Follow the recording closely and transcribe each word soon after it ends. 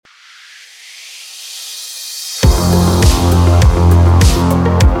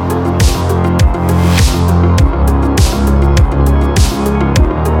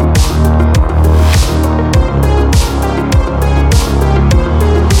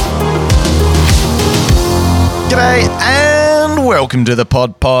G'day and welcome to the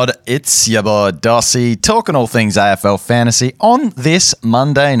Pod. It's your boy Dossie talking all things AFL fantasy on this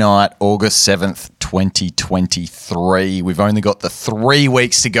Monday night, August 7th, 2023. We've only got the 3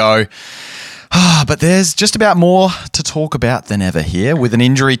 weeks to go. But there's just about more to talk about than ever here, with an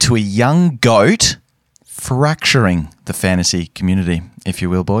injury to a young goat fracturing the fantasy community, if you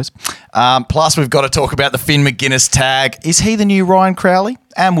will, boys. Plus, we've got to talk about the Finn McGuinness tag. Is he the new Ryan Crowley?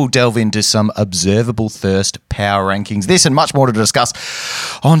 And we'll delve into some Observable Thirst power rankings. This and much more to discuss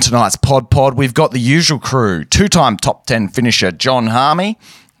on tonight's Pod. We've got the usual crew. Two-time top 10 finisher John Harmey.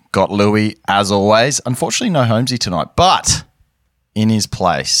 Got Louis, as always. Unfortunately, no Holmesy tonight. But in his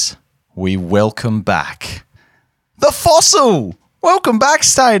place, we welcome back the Fossil. Welcome back,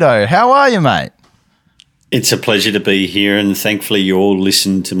 Stato. How are you, mate? It's a pleasure to be here, and thankfully you all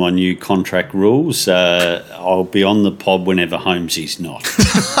listen to my new contract rules. I'll be on the pod whenever Holmesy's not.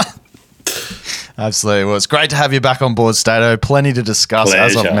 Absolutely. Well, it's great to have you back on board, Stato. Plenty to discuss, Pleasure.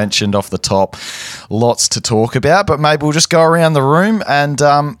 as I've mentioned off the top. Lots to talk about, but maybe we'll just go around the room and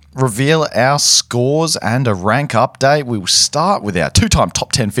reveal our scores and a rank update. We will start with our two-time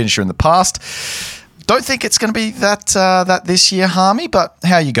top 10 finisher in the past. Don't think it's going to be that this year, Harmy, but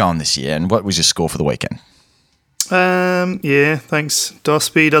how are you going this year, and what was your score for the weekend? Yeah, thanks,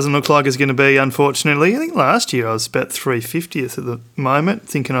 Dosby. Doesn't look like it's going to be, unfortunately. I think last year I was about 350th at the moment,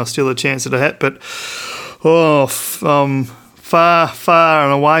 thinking I was still a chance at a hat, but far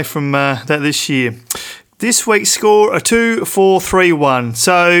and away from that this year. This week's score, a 2-4-3-1,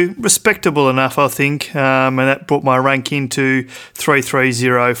 so respectable enough, I think, and that brought my rank into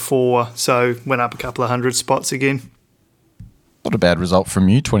 3304, so went up a couple of hundred spots again. Not a bad result from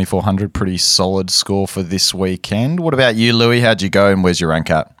you, 2,400, pretty solid score for this weekend. What about you, Louis? How'd you go and where's your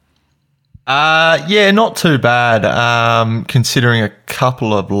rank at? Yeah, not too bad, considering a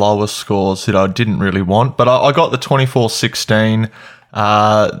couple of lower scores that I didn't really want. But I got the 24-16.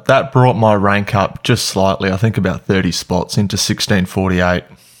 That brought my rank up just slightly, I think about 30 spots, into 1648.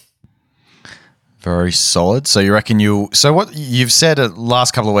 Very solid. So you reckon so what you've said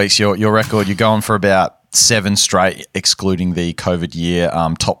last couple of weeks, your record, you're going for about 7 straight, excluding the COVID year,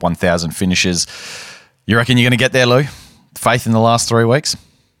 top 1,000 finishes. You reckon you're going to get there, Lou? Faith in the last 3 weeks?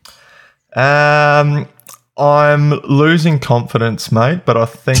 I'm losing confidence, mate, but I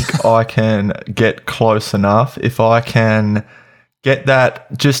think I can get close enough. If I can get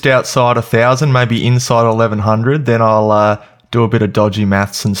that just outside 1,000, maybe inside 1,100, then I'll do a bit of dodgy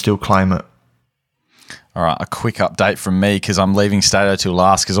maths and still claim it. All right, a quick update from me because I'm leaving Stato till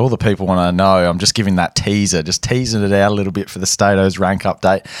last because all the people want to know. I'm just giving that teaser, just teasing it out a little bit for the Stato's rank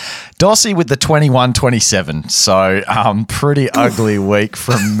update. Dossie with the 21-27, so pretty ugly week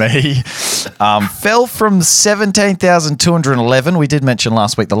from me. Fell from 17,211. We did mention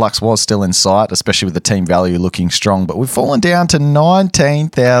last week the Lux was still in sight, especially with the team value looking strong, but we've fallen down to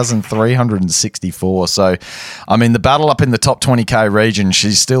 19,364. So, I mean, the battle up in the top 20K region,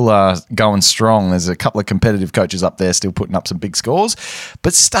 she's still going strong. There's a couple of competitive coaches up there still putting up some big scores.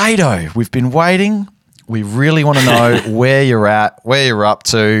 But Stato, we've been waiting. We really want to know where you're at, where you're up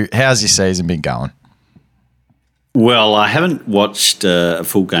to. How's your season been going? Well, I haven't watched a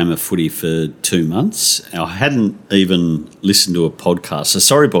full game of footy for 2 months. I hadn't even listened to a podcast. So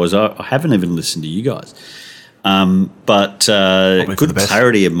sorry, boys, I haven't even listened to you guys. But good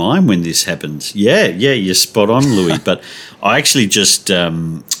clarity of mind when this happens. Yeah, you're spot on, Louis. But I actually just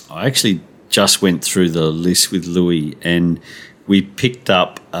went through the list with Louis, and we picked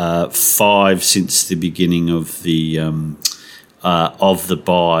up 5 since the beginning of the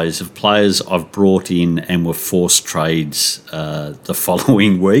buys of players I've brought in and were forced trades the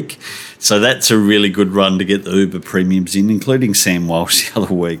following week. So that's a really good run to get the Uber premiums in, including Sam Walsh the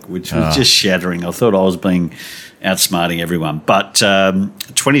other week, which was just shattering. I thought I was being outsmarting everyone. But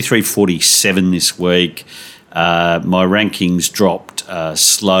 23-47 this week. My rankings dropped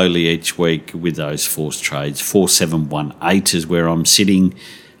slowly each week with those forced trades. 4-7-1-8 is where I'm sitting.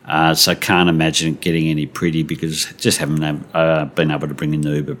 So I can't imagine it getting any pretty because I just haven't been able to bring in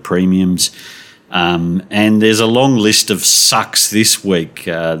the Uber premiums. And there's a long list of sucks this week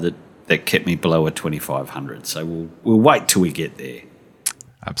that kept me below a 2,500. So we'll wait till we get there.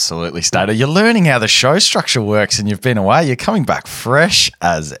 Absolutely, Stato. You're learning how the show structure works and you've been away. You're coming back fresh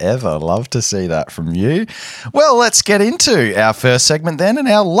as ever. Love to see that from you. Well, let's get into our first segment then and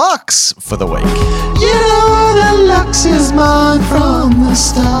our Lux for the week. You know the Lux is mine from the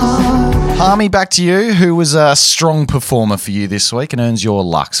start. Harmy, back to you. Who was a strong performer for you this week and earns your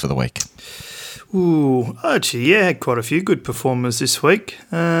Lux for the week? Ooh, actually, yeah, had quite a few good performers this week.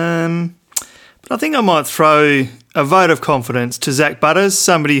 But I think I might throw a vote of confidence to Zach Butters,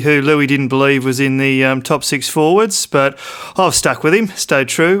 somebody who Louis didn't believe was in the top 6 forwards, but I've stuck with him, stayed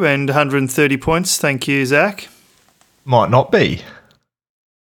true, and 130 points. Thank you, Zach. Might not be,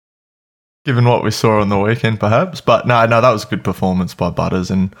 given what we saw on the weekend, perhaps. But no, that was a good performance by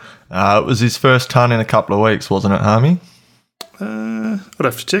Butters, and it was his first ton in a couple of weeks, wasn't it, Harmy? I'd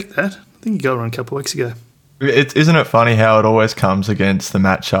have to check that. I think he got one a couple of weeks ago. Isn't it funny how it always comes against the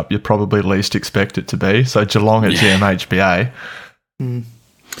matchup you probably least expect it to be? So Geelong at GMHBA.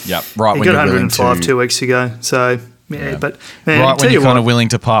 Yep, right. He When got you're 105 2 weeks ago. So, yeah. But man, right when you're kind of willing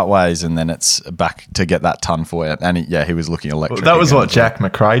to part ways, and then it's back to get that ton for you. And he was looking electric. Well, that was what Jack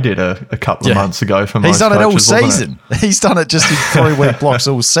McRae did a couple of months ago for most He's done it all coaches, season. He's done it just in 3-week blocks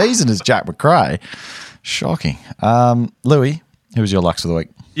all season as Jack McRae. Shocking. Louis, who was your Lux of the week?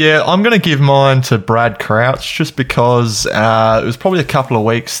 Yeah, I'm going to give mine to Brad Crouch just because it was probably a couple of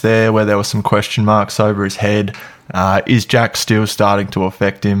weeks there where there were some question marks over his head. Is Jack still starting to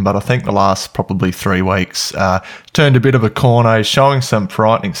affect him? But I think the last probably 3 weeks turned a bit of a corner. He's showing some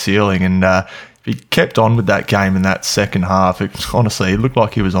frightening ceiling, and if he kept on with that game in that second half, honestly, it looked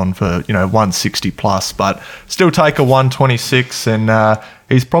like he was on for 160 plus, but still take a 126, and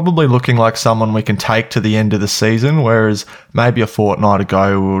he's probably looking like someone we can take to the end of the season, whereas maybe a fortnight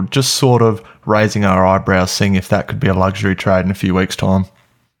ago we were just sort of raising our eyebrows, seeing if that could be a luxury trade in a few weeks' time.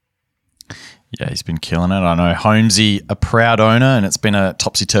 Yeah, he's been killing it. I know Holmesy, a proud owner, and it's been a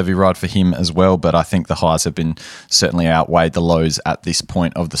topsy-turvy ride for him as well, but I think the highs have been certainly outweighed the lows at this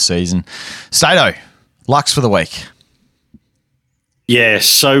point of the season. Stato, Lux for the week. Yeah,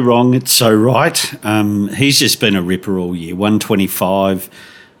 so wrong, it's so right. He's just been a ripper all year, 125.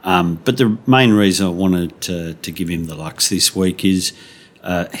 But the main reason I wanted to give him the Lux this week is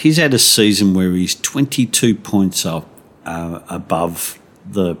he's had a season where he's 22 points up above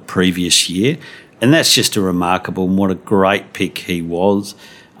the previous year, and that's just a remarkable, and what a great pick he was,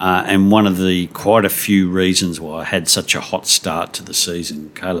 and one of the quite a few reasons why I had such a hot start to the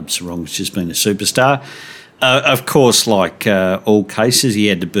season. Caleb Sarong's just been a superstar. Of course, like all cases, he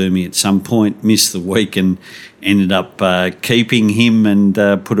had to burn me at some point, missed the week, and ended up keeping him and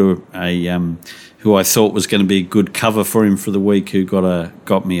put a who I thought was going to be a good cover for him for the week, who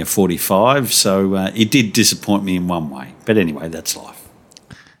got me a 45. So it did disappoint me in one way, but anyway, that's life.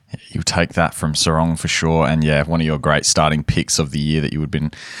 You'll take that from Sarong for sure. And yeah, one of your great starting picks of the year that you would have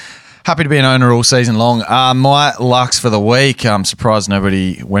been happy to be an owner all season long. My Lux for the week, I'm surprised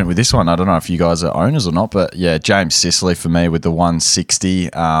nobody went with this one. I don't know if you guys are owners or not, but yeah, James Sicily for me with the 160.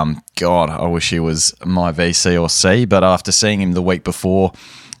 God, I wish he was my VC or C, but after seeing him the week before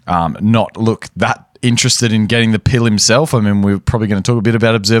not look that interested in getting the pill himself. I mean, we're probably going to talk a bit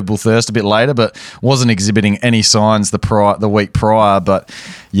about Observable Thirst a bit later, but wasn't exhibiting any signs the week prior. But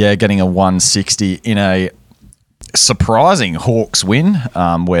yeah, getting a 160 in a surprising Hawks win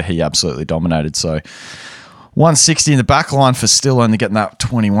where he absolutely dominated. So 160 in the back line for still only getting that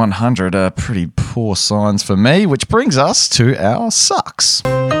 2100 are pretty poor signs for me, which brings us to our sucks.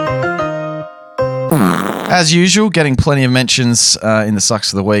 As usual, getting plenty of mentions in the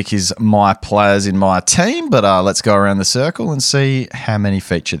Sucks of the Week is my players in my team, but let's go around the circle and see how many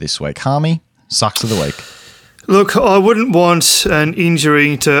feature this week. Harmy, Sucks of the Week. Look, I wouldn't want an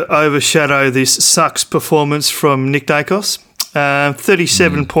injury to overshadow this Sucks performance from Nick Daicos.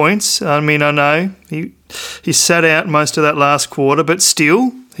 37 points. I mean, I know he sat out most of that last quarter, but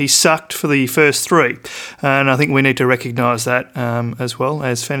still, he sucked for the first 3. And I think we need to recognise that as well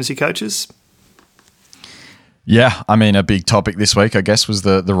as fantasy coaches. Yeah, I mean, a big topic this week, I guess, was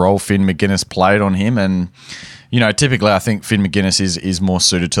the role Finn McGuinness played on him. And, typically I think Finn McGuinness is more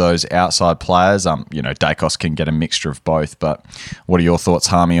suited to those outside players. Daicos can get a mixture of both. But what are your thoughts,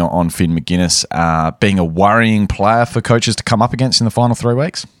 Harmy, on Finn McGuinness being a worrying player for coaches to come up against in the final 3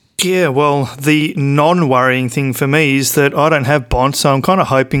 weeks? Yeah, well, the non-worrying thing for me is that I don't have Bont, so I'm kind of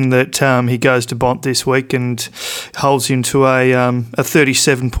hoping that he goes to Bont this week and holds him to a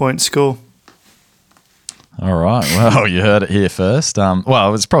 37-point score. All right. Well, you heard it here first.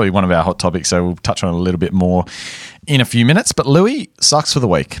 Well, it's probably one of our hot topics, so we'll touch on it a little bit more in a few minutes. But Louis, Sucks for the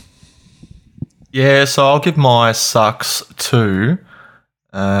week. Yeah, so I'll give my Sucks to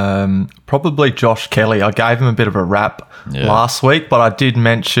probably Josh Kelly. I gave him a bit of a rap last week, but I did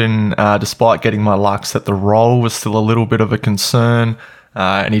mention, despite getting my Lux, that the role was still a little bit of a concern.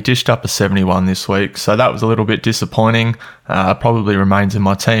 And he dished up a 71 this week, so that was a little bit disappointing. Probably remains in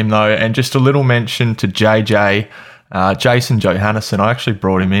my team though. And just a little mention to JJ, Jason Johannesson. I actually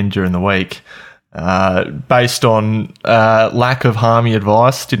brought him in during the week. based on lack of harmy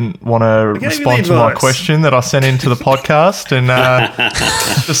advice, didn't want to respond to my question that I sent into the podcast and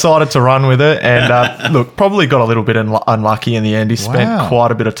decided to run with it. And look, probably got a little bit unlucky in the end. He spent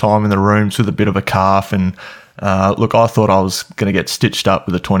quite a bit of time in the rooms with a bit of a calf. And look, I thought I was going to get stitched up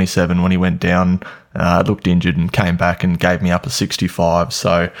with a 27 when he went down. Looked injured and came back and gave me up a 65.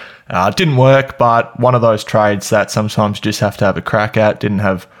 So it didn't work, but one of those trades that sometimes you just have to have a crack at. Didn't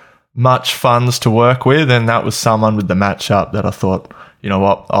have much funds to work with, and that was someone with the matchup that I thought, you know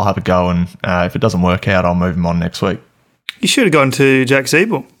what, I'll have a go, and if it doesn't work out, I'll move him on next week. You should have gone to Jack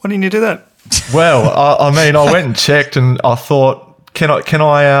Zeeble. Why didn't you do that? Well, I mean, I went and checked, and I thought, can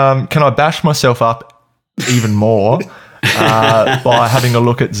I bash myself up even more by having a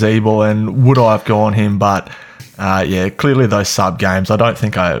look at Zeeble, and would I have gone him? But clearly those sub games, I don't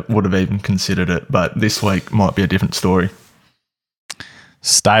think I would have even considered it, but this week might be a different story.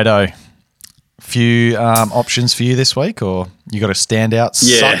 Stato, few options for you this week, or you got a standout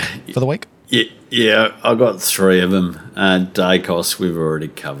suck for the week? Yeah, I got three of them. Daicos, we've already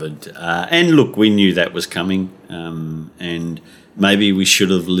covered. And look, we knew that was coming, and maybe we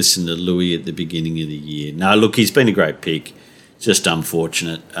should have listened to Louis at the beginning of the year. No, look, he's been a great pick, just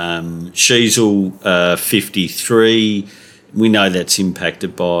unfortunate. Sheasel, 53. We know that's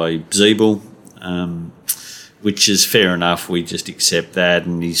impacted by Zeeble. Which is fair enough. We just accept that,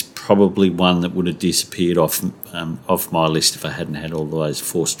 and he's probably one that would have disappeared off my list if I hadn't had all those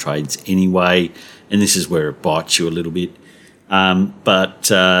forced trades anyway. And this is where it bites you a little bit. But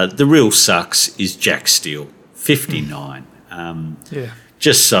the real sucks is Jack Steele, 59.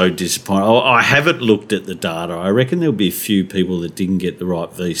 Just so disappointing. I haven't looked at the data. I reckon there'll be a few people that didn't get the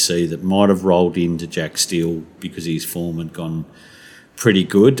right VC that might have rolled into Jack Steele because his form had gone pretty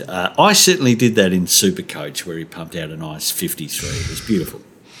good. I certainly did that in Supercoach where he pumped out a nice 53. It was beautiful.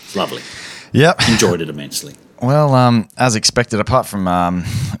 Lovely. Yep. Enjoyed it immensely. Well, as expected, apart from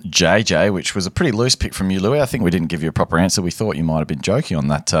JJ, which was a pretty loose pick from you, Louis, I think we didn't give you a proper answer. We thought you might have been joking on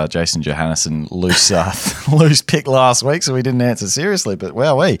that Jason Johannesson loose pick last week, so we didn't answer seriously. But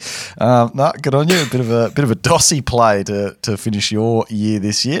wowee, no, good on you. A bit of a dossy play to finish your year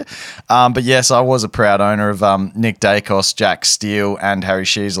this year. But yes, I was a proud owner of Nick Daicos, Jack Steele, and Harry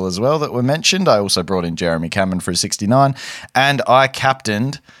Sheasel as well that were mentioned. I also brought in Jeremy Cameron for a 69, and I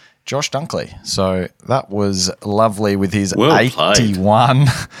captained Josh Dunkley. So that was lovely with his 81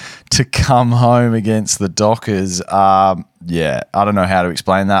 to come home against the Dockers. I don't know how to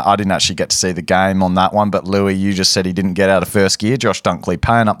explain that. I didn't actually get to see the game on that one, but Louis, you just said he didn't get out of first gear. Josh Dunkley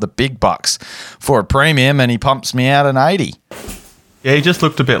paying up the big bucks for a premium, and he pumps me out an 80. Yeah, he just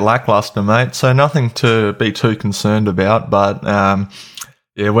looked a bit lackluster, mate, so nothing to be too concerned about, but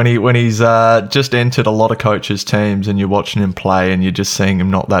when he's just entered a lot of coaches' teams and you're watching him play and you're just seeing him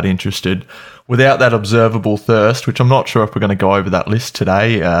not that interested, without that observable thirst, which I'm not sure if we're going to go over that list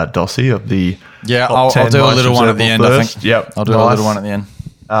today, Dossie, of the I'll do a little one at the end, I think. Yep, I'll do a little one at the end.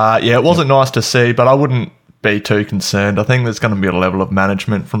 It wasn't nice to see, but I wouldn't be too concerned. I think there's going to be a level of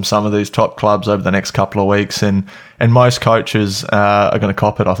management from some of these top clubs over the next couple of weeks, and most coaches are going to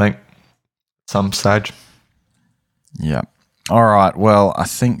cop it, I think, at some stage. Yeah. All right, well, I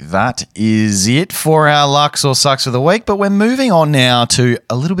think that is it for our Lux or Sucks of the week, but we're moving on now to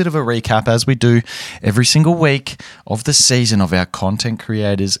a little bit of a recap, as we do every single week, of the season of our Content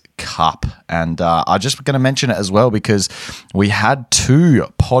Creators Cup. And I just going to mention it as well because we had two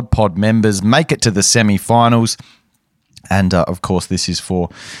Pod members make it to the semi-finals. And, of course, this is for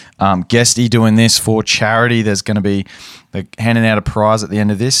Guesty doing this for charity. There's going to be handing out a prize at the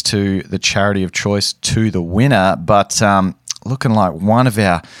end of this to the charity of choice to the winner. But looking like one of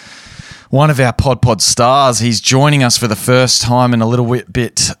our Pod stars. He's joining us for the first time in a little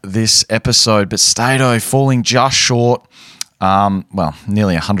bit this episode. But Stato falling just short,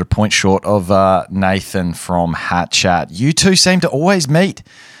 nearly 100 points short of Nathan from Hat Chat. You two seem to always meet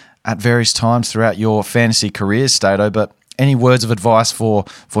at various times throughout your fantasy careers, Stato, but any words of advice for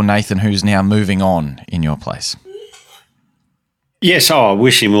Nathan, who's now moving on in your place? Yes, I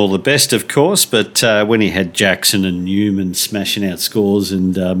wish him all the best, of course, but when he had Jackson and Newman smashing out scores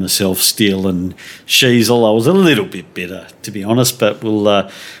and myself, Steele and Sheasel, I was a little bit bitter, to be honest, but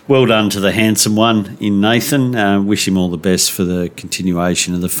well done to the handsome one in Nathan. Wish him all the best for the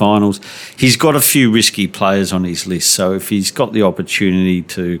continuation of the finals. He's got a few risky players on his list, so if he's got the opportunity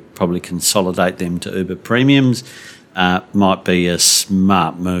to probably consolidate them to Uber Premiums, might be a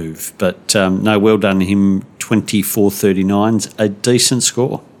smart move. But well done to him. 24.39's a decent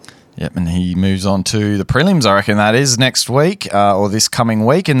score. Yep, and he moves on to the prelims, I reckon that is, next week or this coming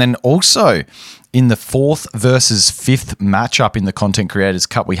week. And then also in the 4th versus 5th matchup in the Content Creators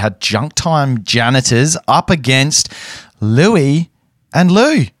Cup, we had Junk Time Janitors up against Louis and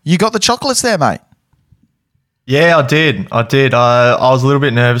Lou. You got the chocolates there, mate. Yeah, I did. I was a little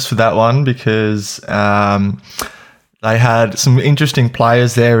bit nervous for that one because they had some interesting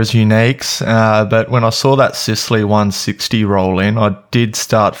players there as uniques, but when I saw that Sicily 160 roll in, I did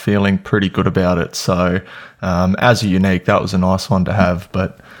start feeling pretty good about it. So as a unique, that was a nice one to have.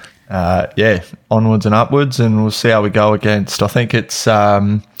 But onwards and upwards, and we'll see how we go against. I think it's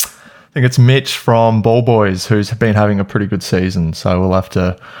Mitch from Ball Boys who's been having a pretty good season. So we'll have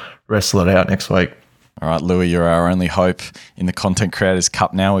to wrestle it out next week. All right, Louis, you're our only hope in the Content Creators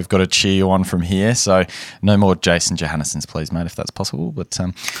Cup now. We've got to cheer you on from here. So no more Jason Johannessons, please, mate, if that's possible. But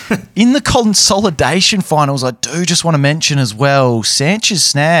in the consolidation finals, I do just want to mention as well, Sanchez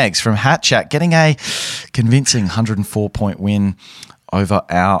Snags from Hat Chat getting a convincing 104-point win over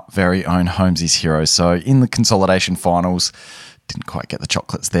our very own Holmesy's Heroes. So in the consolidation finals, didn't quite get the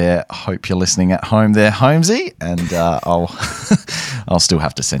chocolates there. I hope you're listening at home there, Holmesy, and I'll still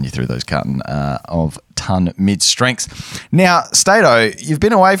have to send you through those carton of ton mid-strengths. Now, Stato, you've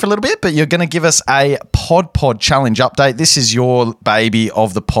been away for a little bit, but you're going to give us a Pod Challenge update. This is your baby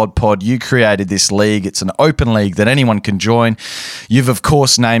of the Pod. You created this league. It's an open league that anyone can join. You've, of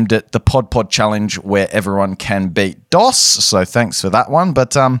course, named it the Pod Challenge, where everyone can beat DOS, so thanks for that one.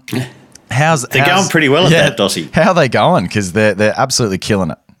 But they're going pretty well at that, Dossie. How are they going? Because they're absolutely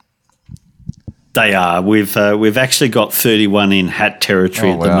killing it. They are. We've actually got 31 in hat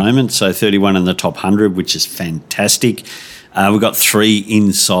territory at the moment, so 31 in the top 100, which is fantastic. We've got 3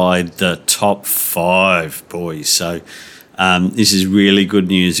 inside the top 5, boys. So this is really good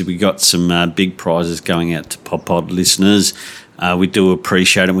news. We got some big prizes going out to Pod listeners. We do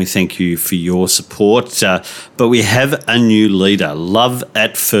appreciate it, and we thank you for your support. But we have a new leader, Love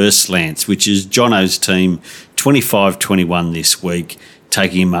at First Lance, which is Jono's team, 25-21 this week,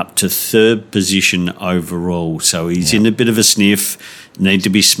 taking him up to 3rd position overall. So he's in a bit of a sniff. Need to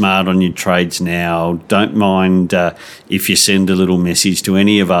be smart on your trades now. Don't mind if you send a little message to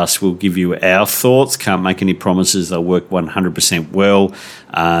any of us. We'll give you our thoughts. Can't make any promises. They'll work 100% well.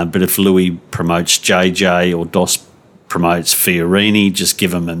 But if Louis promotes JJ or DOS promotes Fiorini, just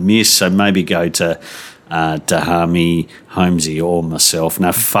give him a miss. So maybe go to Harmy, Holmesy, or myself.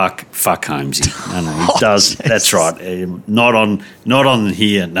 No, fuck Holmesy. No, he does. That's right. Not on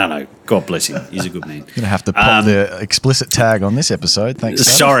here. No. God bless him. He's a good man. You're gonna have to pop the explicit tag on this episode. Thanks.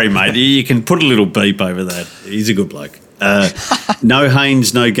 Sorry, mate. You can put a little beep over that. He's a good bloke. No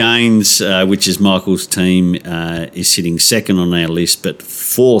Haynes, no Gains, which is Michael's team, is sitting 2nd on our list, but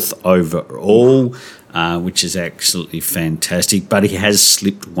 4th overall. Which is absolutely fantastic. But he has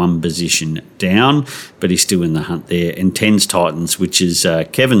slipped 1 position down, but he's still in the hunt there. And Tens Titans, which is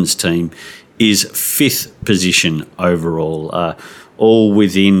Kevin's team, is 5th position overall, all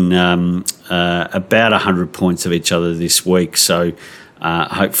within about 100 points of each other this week. So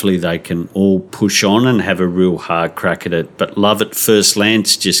hopefully they can all push on and have a real hard crack at it. But Love at First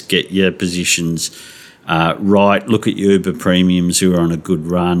Lance, just get your positions right, look at your Uber premiums who are on a good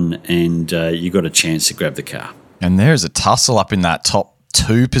run, and you got a chance to grab the car. And there's a tussle up in that top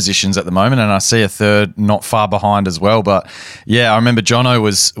 2 positions at the moment, and I see a 3rd not far behind as well. But yeah, I remember Jono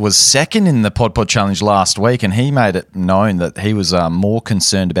was 2nd in the Pod Challenge last week, and he made it known that he was more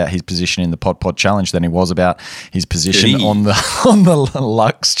concerned about his position in the Pod Challenge than he was about his position on the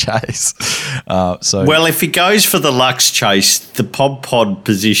Lux Chase. Well, if he goes for the Lux Chase, the Pod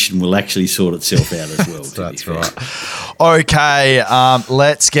position will actually sort itself out as well. That's right. Okay,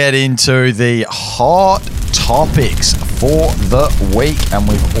 let's get into the hot topics for the week, and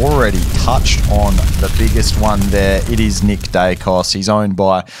we've already touched on the biggest one there. It is Nick Daicos. He's owned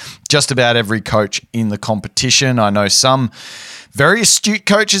by just about every coach in the competition. I know some very astute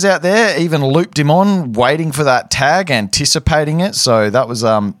coaches out there even looped him on, waiting for that tag, anticipating it. So that was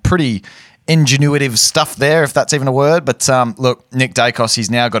pretty ingenuitive stuff there, if that's even a word. But look, Nick Daicos,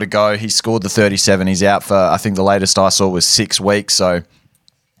 he's now got to go. He scored the 37. He's out for, I think the latest I saw was 6 weeks. So,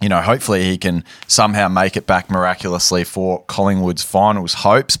 you know, hopefully he can somehow make it back miraculously for Collingwood's finals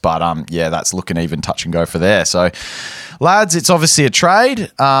hopes. But yeah, that's looking even touch and go for there. So, lads, it's obviously a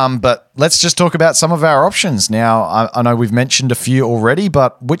trade, but let's just talk about some of our options. Now, I know we've mentioned a few already,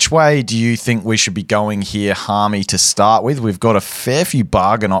 but which way do you think we should be going here, Harmy, to start with? We've got a fair few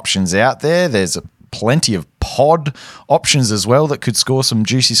bargain options out there. There's plenty of pod options as well that could score some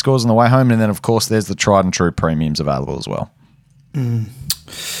juicy scores on the way home. And then, of course, there's the tried and true premiums available as well.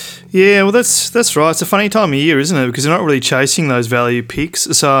 Yeah, well, that's right. It's a funny time of year, isn't it? Because they're not really chasing those value picks.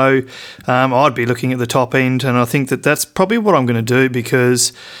 So I'd be looking at the top end, and I think that's probably what I'm going to do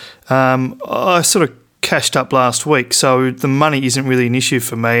because I sort of cashed up last week, so the money isn't really an issue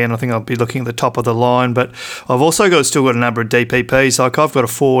for me, and I think I'll be looking at the top of the line. But I've also still got a number of DPPs. Like I've got a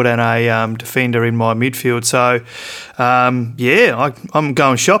forward and a defender in my midfield. So I'm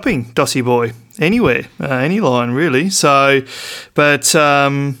going shopping, Dossie boy, anywhere, any line really. So, but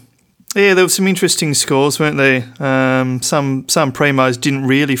there were some interesting scores, weren't there? Some primos didn't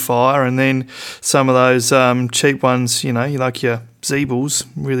really fire, and then some of those cheap ones, like your Zeebles,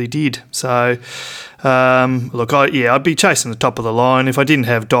 really did. So, I'd be chasing the top of the line. If I didn't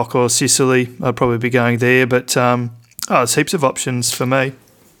have Doc or Sicily, I'd probably be going there. But there's heaps of options for me.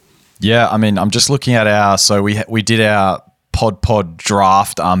 Yeah, I mean, I'm just looking at so we did our pod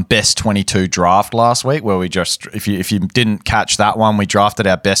draft, best 22 draft last week, where we just, if you didn't catch that one, we drafted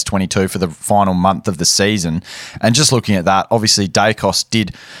our best 22 for the final month of the season. And just looking at that, obviously Daicos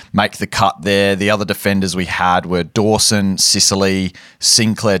did make the cut there. The other defenders we had were Dawson, Sicily,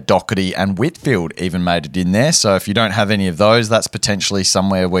 Sinclair, Doherty, and Whitfield even made it in there. So if you don't have any of those, that's potentially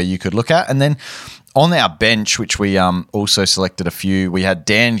somewhere where you could look at. And then on our bench, which we also selected a few, we had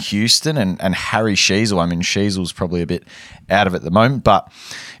Dan Houston and Harry Sheasel. I mean, Sheasel's probably a bit out of it at the moment, but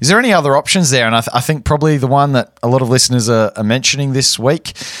is there any other options there? And I think probably the one that a lot of listeners are mentioning this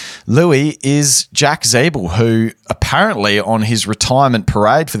week, Louis, is Jack Zeeble, who apparently on his retirement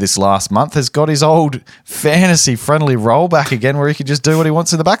parade for this last month has got his old fantasy-friendly role back again where he can just do what he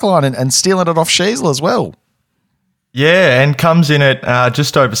wants in the back line and stealing it off Sheasel as well. Yeah, and comes in at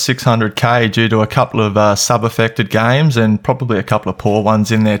just over 600k due to a couple of sub-affected games and probably a couple of poor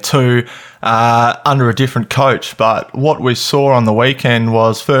ones in there too, under a different coach. But what we saw on the weekend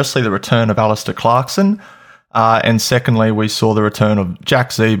was firstly the return of Alistair Clarkson, and secondly we saw the return of Jack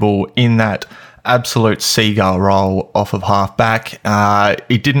Zeeble in that absolute seagull role off of half-back.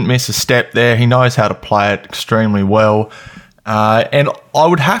 He didn't miss a step there. He knows how to play it extremely well. And I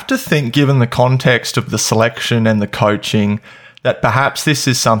would have to think, given the context of the selection and the coaching, that perhaps this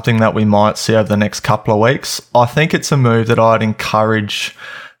is something that we might see over the next couple of weeks. I think it's a move that I'd encourage,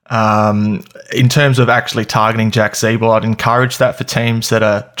 in terms of actually targeting Jack Zeeble, I'd encourage that for teams that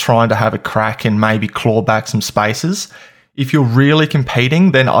are trying to have a crack and maybe claw back some spaces. If you're really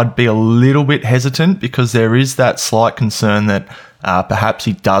competing, then I'd be a little bit hesitant because there is that slight concern that perhaps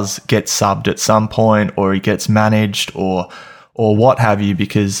he does get subbed at some point or he gets managed or what have you,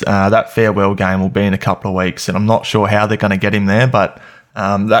 because that farewell game will be in a couple of weeks and I'm not sure how they're going to get him there, but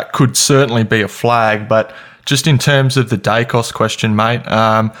that could certainly be a flag. But just in terms of the Daicos question, mate,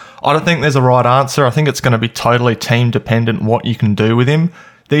 I don't think there's a right answer. I think it's going to be totally team dependent what you can do with him.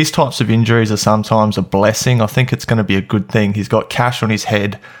 These types of injuries are sometimes a blessing. I think it's going to be a good thing. He's got cash on his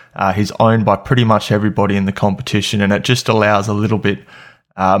head. He's owned by pretty much everybody in the competition, and it just allows a little bit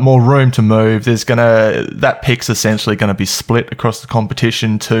more room to move. That pick's essentially going to be split across the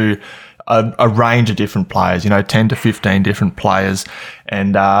competition to a range of different players, 10 to 15 different players.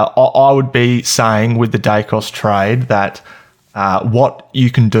 And I would be saying with the Daicos trade that what you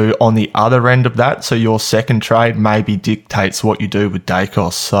can do on the other end of that, so your second trade maybe dictates what you do with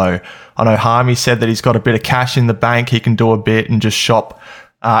Daicos. So I know Harmy said that he's got a bit of cash in the bank. He can do a bit and just shop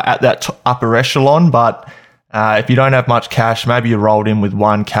at that upper echelon, but if you don't have much cash, maybe you rolled in with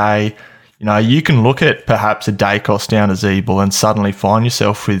 1k, you can look at perhaps a Daicos down to Zeeble and suddenly find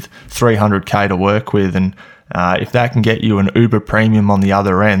yourself with 300k to work with. And if that can get you an Uber premium on the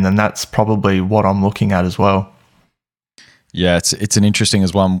other end, then that's probably what I'm looking at as well. Yeah, it's an interesting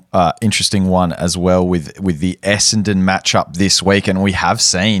one as well with the Essendon matchup this week, and we have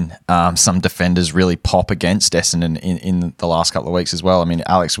seen some defenders really pop against Essendon in the last couple of weeks as well. I mean,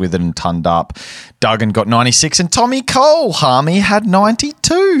 Alex Witherden turned up, Duggan got 96, and Tommy Cole, Harmy, had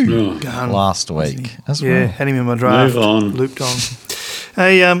 92 last week as well. Yeah, had him in my draft. Move on. Looped on.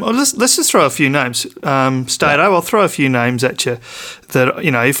 Hey, let's just throw a few names. Stato, I'll throw a few names at you that,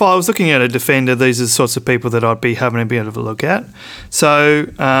 if I was looking at a defender, these are the sorts of people that I'd be having a bit of a look at. So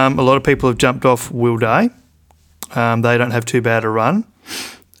a lot of people have jumped off Will Day. They don't have too bad a run.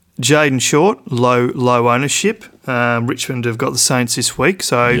 Jaden Short, low ownership. Richmond have got the Saints this week,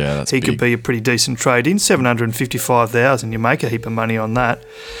 so he could be a pretty decent trade in. 755,000, you make a heap of money on that.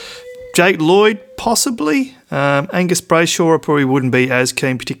 Jake Lloyd, possibly. Angus Brayshaw, I probably wouldn't be as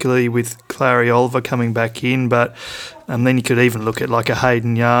keen, particularly with Clary Oliver coming back in. But then you could even look at like a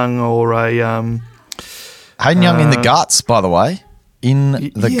Hayden Young or a... Hayden Young in the guts, by the way. In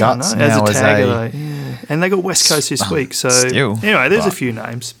the guts now as a tagger, though. Yeah. And they got West Coast this week. So still, anyway, there's a few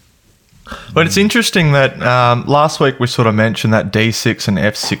names. But it's interesting that last week we sort of mentioned that D6 and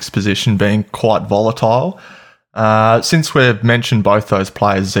F6 position being quite volatile. Since we've mentioned both those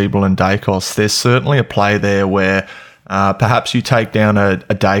players, Zeeble and Daicos, there's certainly a play there where perhaps you take down a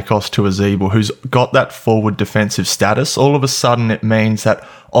Daicos to a Zeeble who's got that forward defensive status. All of a sudden it means that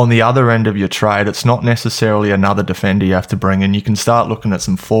on the other end of your trade, it's not necessarily another defender you have to bring in. You can start looking at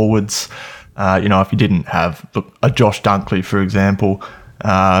some forwards. If you didn't have a Josh Dunkley, for example,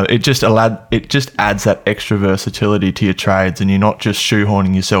 it just adds that extra versatility to your trades, and you're not just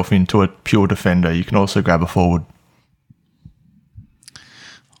shoehorning yourself into a pure defender. You can also grab a forward.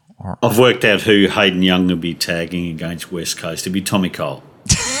 I've worked out who Hayden Young will be tagging against West Coast. It'll be Tommy Cole.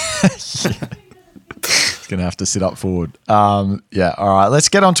 He's going to have to sit up forward. All right. Let's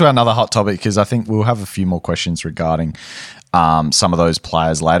get on to another hot topic because I think we'll have a few more questions regarding some of those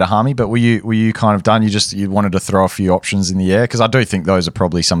players later, Harmy. But were you kind of done? You wanted to throw a few options in the air because I do think those are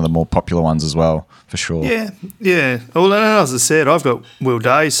probably some of the more popular ones as well, for sure. Yeah. Well, as I said, I've got Will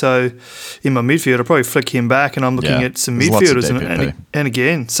Day, so in my midfield, I'll probably flick him back, and I'm looking at some midfielders, and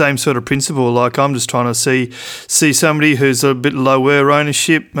again, same sort of principle. Like I'm just trying to see somebody who's a bit lower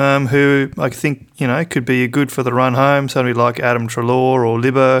ownership, who I think could be good for the run home. Somebody like Adam Treloar or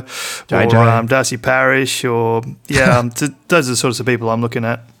Libba or Darcy Parish or those are the sorts of people I'm looking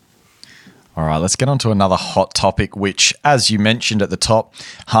at. All right, let's get on to another hot topic, which, as you mentioned at the top,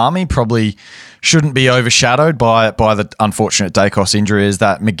 Harmy probably shouldn't be overshadowed by the unfortunate Daicos injury, is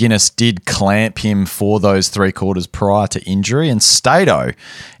that McGuinness did clamp him for those 3 quarters prior to injury. And Stato,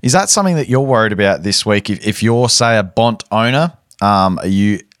 is that something that you're worried about this week? If you're, say, a Bont owner,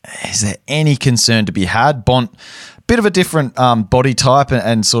 is there any concern to be had? Bont, bit of a different body type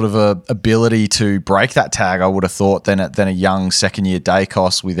and sort of a ability to break that tag, I would have thought, than a young second-year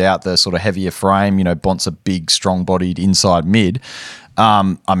Daicos without the sort of heavier frame. Bont's a big, strong-bodied inside mid.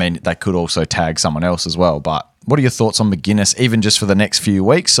 They could also tag someone else as well, but what are your thoughts on McGuinness, even just for the next few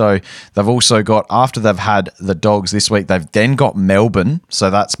weeks? So they've also got, after they've had the Dogs this week, they've then got Melbourne. So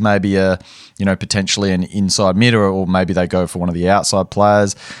that's maybe potentially an inside mid, or maybe they go for one of the outside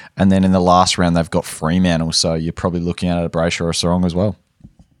players. And then in the last round, they've got Fremantle. So you're probably looking at a Brayshaw or a Sarong as well.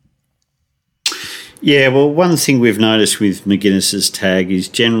 Yeah, well, one thing we've noticed with McGuinness's tag is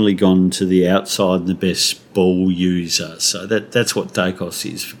generally gone to the outside and the best ball user. So that's what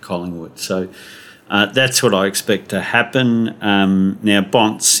Daicos is for Collingwood. So that's what I expect to happen. Now,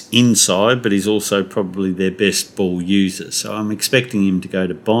 Bont's inside, but he's also probably their best ball user. So I'm expecting him to go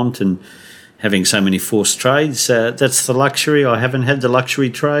to Bont, and having so many forced trades, that's the luxury. I haven't had the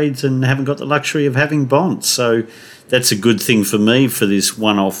luxury trades and haven't got the luxury of having Bont. So that's a good thing for me for this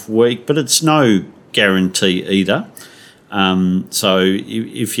one-off week, but it's no guarantee either. So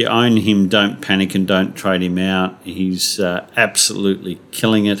if you own him, don't panic and don't trade him out. He's absolutely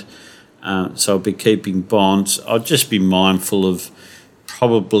killing it. So I'll be keeping Bonds. I'll just be mindful of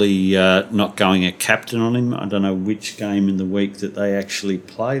probably not going a captain on him. I don't know which game in the week that they actually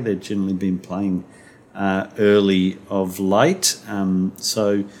play. They've generally been playing early of late.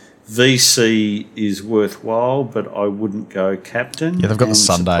 So VC is worthwhile, but I wouldn't go captain. Yeah, they've got the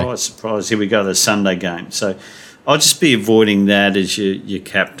Sunday. Surprise, here we go, the Sunday game. So I'll just be avoiding that as your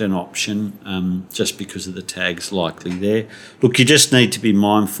captain option, just because of the tags likely there. Look, you just need to be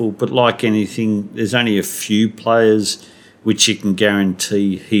mindful, but like anything, there's only a few players which you can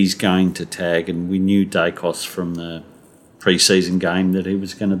guarantee he's going to tag, and we knew Daicos from the pre-season game that he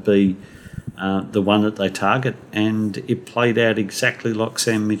was going to be the one that they target, and it played out exactly like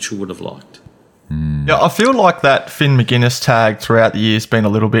Sam Mitchell would have liked. Yeah, I feel like that Finn McGuinness tag throughout the year has been a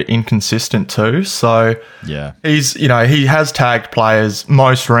little bit inconsistent too. So yeah, he has tagged players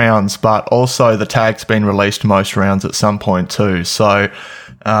most rounds, but also the tag's been released most rounds at some point too. So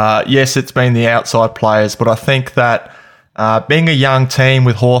yes, it's been the outside players, but I think that being a young team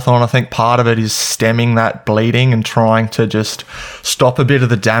with Hawthorn, I think part of it is stemming that bleeding and trying to just stop a bit of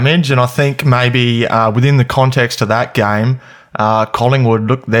the damage. And I think maybe within the context of that game, Collingwood,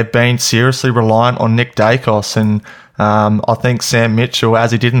 look, they've been seriously reliant on Nick Daicos, and I think Sam Mitchell,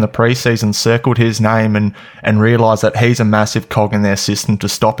 as he did in the preseason, circled his name and realised that he's a massive cog in their system to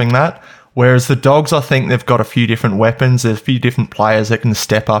stopping that. Whereas the Dogs, I think they've got a few different weapons. There's a few different players that can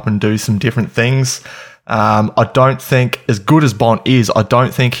step up and do some different things. I don't think, as good as Bont is, I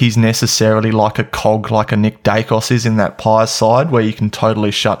don't think he's necessarily like a cog like a Nick Daicos is in that Pies side, where you can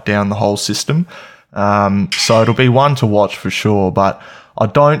totally shut down the whole system. So it'll be one to watch for sure, but I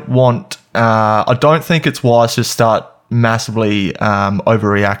don't think it's wise to start massively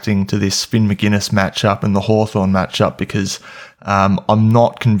overreacting to this Finn McGuinness matchup and the Hawthorn matchup, because I'm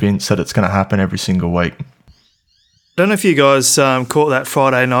not convinced that it's going to happen every single week. don't know if you guys caught that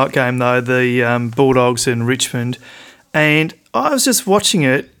Friday night game, though, the Bulldogs and Richmond. And I was just watching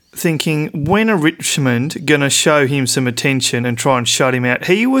it thinking, when are Richmond going to show him some attention and try and shut him out?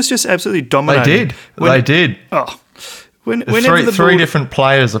 He was just absolutely dominating. They did. Oh, three different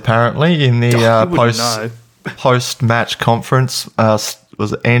players, apparently, in the post-match conference.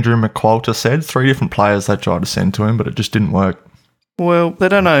 Was Andrew McQualter said 3 different players they tried to send to him, but it just didn't work. Well, they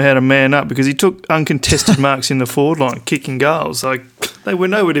don't know how to man up because he took uncontested marks in the forward line, kicking goals. Like, they were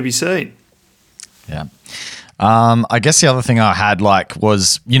nowhere to be seen. Yeah. I guess the other thing I had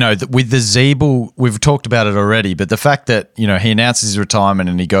was, with the Zeeble, we've talked about it already, but the fact that, he announces his retirement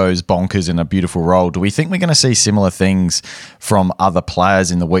and he goes bonkers in a beautiful role, do we think we're going to see similar things from other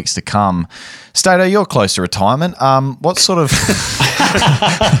players in the weeks to come? Stato, you're close to retirement. What sort of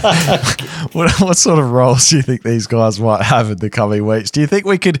what sort of roles do you think these guys might have in the coming weeks? Do you think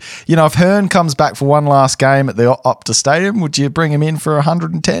we could, if Hearn comes back for one last game at the Optus Stadium, would you bring him in for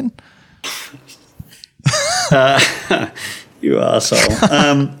 110? You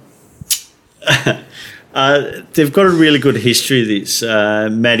arsehole. They've got a really good history of this.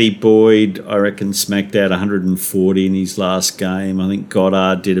 Matty Boyd, I reckon, smacked out 140 in his last game. I think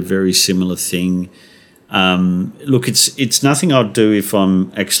Goddard did a very similar thing. Look, it's nothing I'd do if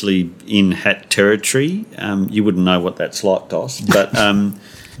I'm actually in hat territory. You wouldn't know what that's like, Dos. But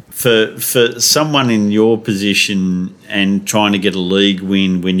for someone in your position and trying to get a league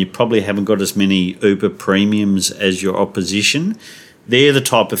win when you probably haven't got as many Uber premiums as your opposition, they're the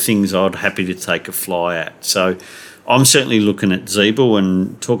type of things I'd happy to take a fly at. So I'm certainly looking at Zeeble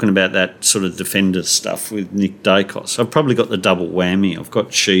and talking about that sort of defender stuff with Nick Daicos. I've probably got the double whammy. I've got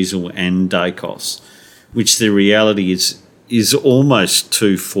Sheasel and Daicos, which the reality is almost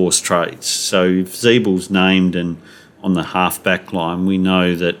 2 forced trades. So if Zeeble's named and on the half-back line, we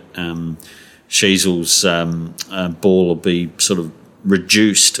know that Sheasel's ball will be sort of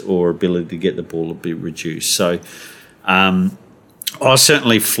reduced, or ability to get the ball will be reduced. So I'll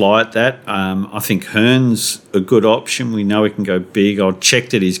certainly fly at that. I think Hearn's a good option. We know he can go big. I'll check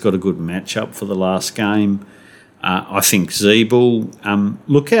that he's got a good matchup for the last game. I think Zeeble.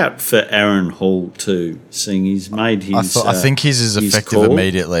 Look out for Aaron Hall too, seeing he's made his I think his is effective call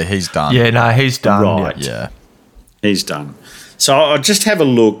immediately. He's done. Yeah, no, he's done. Right. Yeah. He's done. So I'll just have a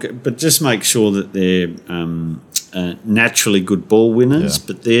look, but just make sure that they're naturally good ball winners. Yeah.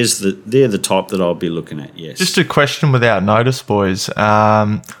 But they're the type that I'll be looking at, yes. Just a question without notice, boys.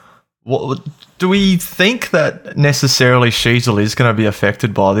 Do we think that necessarily Sheasel is going to be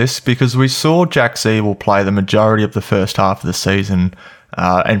affected by this? Because we saw Jack Zeeble play the majority of the first half of the season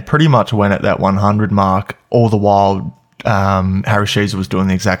and pretty much went at that 100 mark, all the while Harry Sheasel was doing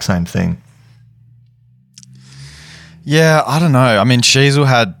the exact same thing. Yeah, I don't know. I mean, Sheasel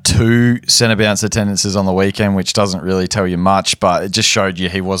had 2 centre bounce attendances on the weekend, which doesn't really tell you much, but it just showed you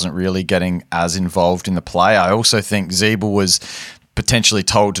he wasn't really getting as involved in the play. I also think Zeeble was potentially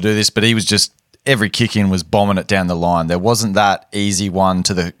told to do this, but he was just, every kick in was bombing it down the line. There wasn't that easy one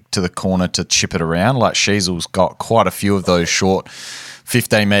to the corner to chip it around. Like Sheasel's got quite a few of those short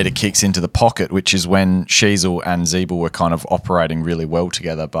 15-metre kicks into the pocket, which is when Sheasel and Zeeble were kind of operating really well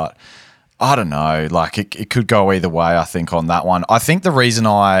together, but I don't know. Like, it could go either way, I think, on that one. I think the reason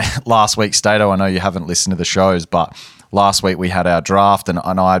last week, Stato, I know you haven't listened to the shows, but last week we had our draft and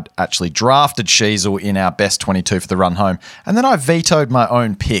I actually drafted Sheasel in our best 22 for the run home. And then I vetoed my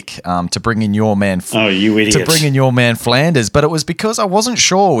own pick to bring in your man. Oh, you idiot. To bring in your man Flanders. But it was because I wasn't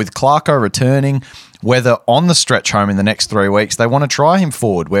sure with Clarko returning whether on the stretch home in the next 3 weeks they want to try him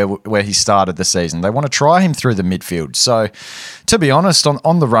forward where he started the season. They want to try him through the midfield. So, to be honest,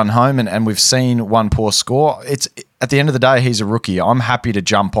 on the run home, and we've seen one poor score, it's at the end of the day, he's a rookie. I'm happy to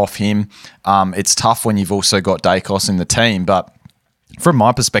jump off him. It's tough when you've also got Daicos in the team, but from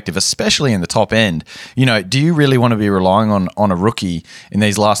my perspective, especially in the top end, do you really want to be relying on a rookie in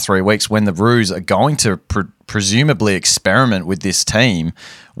these last 3 weeks when the Roos are going to presumably experiment with this team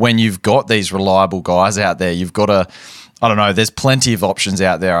when you've got these reliable guys out there? You've got I don't know, there's plenty of options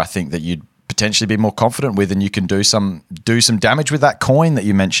out there, I think, that you'd potentially be more confident with, and you can do some damage with that coin that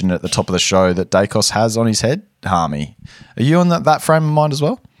you mentioned at the top of the show that Daicos has on his head, Harmy. Are you on that frame of mind as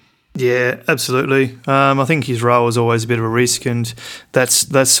well? Yeah, absolutely. I think his role was always a bit of a risk, and that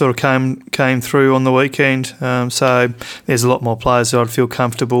sort of came through on the weekend. So there's a lot more players that I'd feel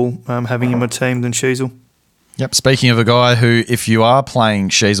comfortable having in my team than Sheasel. Yep. Speaking of a guy who, if you are playing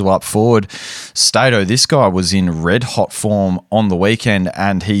Sheasel up forward, Stato, this guy was in red hot form on the weekend,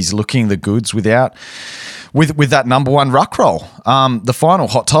 and he's looking the goods with that number 1 ruck roll. The final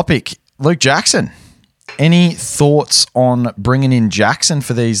hot topic, Luke Jackson. Any thoughts on bringing in Jackson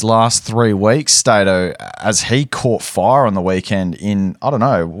for these last 3 weeks, Stato, as he caught fire on the weekend in, I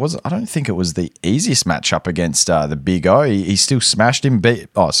don't think it was the easiest matchup against the Big O. He still smashed him. It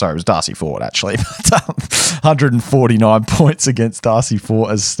was Darcy Fort, actually. 149 points against Darcy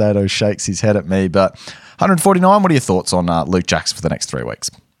Fort as Stato shakes his head at me. But 149, what are your thoughts on Luke Jackson for the next 3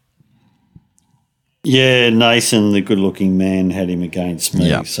 weeks? Yeah, Nathan, the good-looking man, had him against me.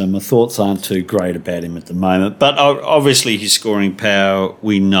 Yep. So my thoughts aren't too great about him at the moment. But obviously his scoring power,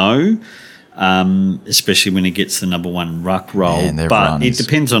 we know, especially when he gets the number one ruck role. Man, but it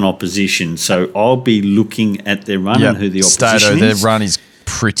depends on opposition. So I'll be looking at their run and who the opposition Stato, is. their run is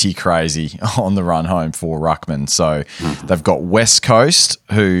pretty crazy on the run home for ruckman. So they've got West Coast,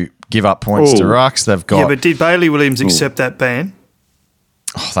 who give up points to rucks. They've got... Yeah, but did Bailey Williams accept that ban?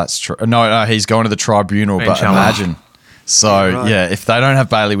 Oh, that's true. No, he's going to the tribunal, but challenge. imagine. So, if they don't have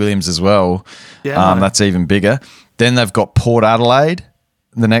Bailey Williams as well, that's even bigger. Then they've got Port Adelaide,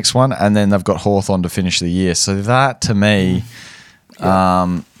 the next one, and then they've got Hawthorn to finish the year. So that, to me,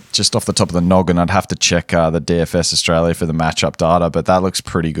 just off the top of the noggin, I'd have to check the DFS Australia for the matchup data, but that looks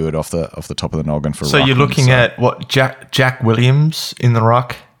pretty good off the top of the noggin for So ruckman. you're looking at what, Jack Williams in the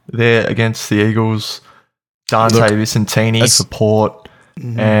ruck there against the Eagles, Dante Vicentini for Port.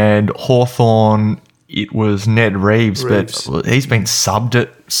 And Hawthorn, it was Ned Reeves, but he's been subbed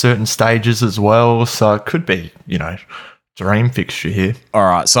at certain stages as well, so it could be, dream fixture here. All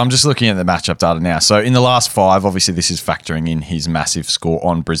right, so I'm just looking at the matchup data now. So in the last 5, obviously this is factoring in his massive score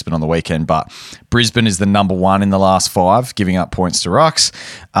on Brisbane on the weekend, but Brisbane is the number 1 in the last 5, giving up points to rucks.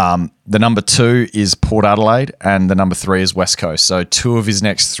 The number 2 is Port Adelaide, and the number 3 is West Coast. So 2 of his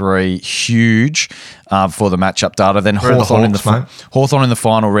next 3 huge for the matchup data. Then Hawthorn in the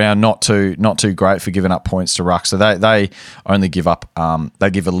final round, not too great for giving up points to ruck. So they only give up they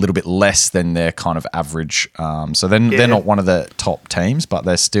give a little bit less than their kind of average. So they're not one of the top teams, but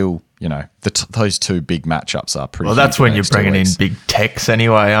they're still, those 2 big matchups are pretty. Well, that's when you're bringing in big techs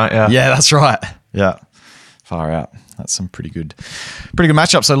anyway, aren't you? Yeah, that's right. Yeah, far out. That's some pretty good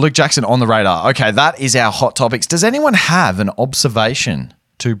matchup. So Luke Jackson on the radar. Okay, that is our hot topics. Does anyone have an observation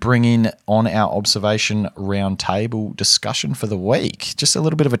to bring in on our observation roundtable discussion for the week? Just a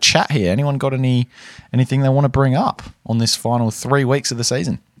little bit of a chat here. Anyone got anything they want to bring up on this final 3 weeks of the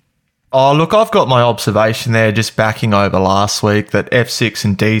season? Oh, look, I've got my observation there just backing over last week that F6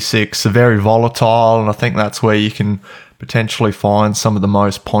 and D6 are very volatile, and I think that's where you can potentially find some of the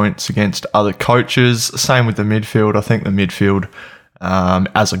most points against other coaches. Same with the midfield. I think the midfield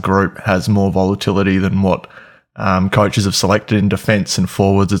as a group has more volatility than what coaches have selected in defence and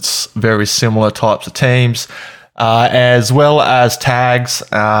forwards. It's very similar types of teams, as well as tags.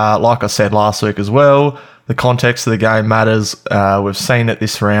 Like I said last week as well, the context of the game matters. We've seen it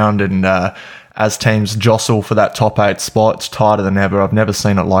this round, and as teams jostle for that top 8 spot, it's tighter than ever. I've never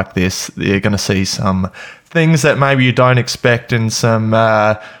seen it like this. You're going to see some things that maybe you don't expect, and some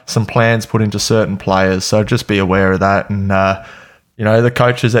plans put into certain players. So just be aware of that. And the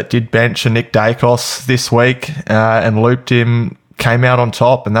coaches that did bench Nick Daicos this week and looped him came out on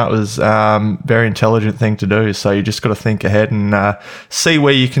top, and that was a very intelligent thing to do. So you just got to think ahead and see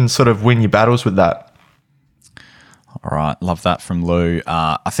where you can sort of win your battles with that. All right, love that from Lou.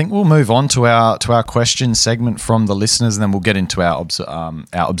 I think we'll move on to our question segment from the listeners, and then we'll get into our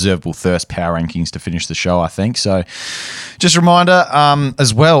observable thirst power rankings to finish the show, I think. So just a reminder,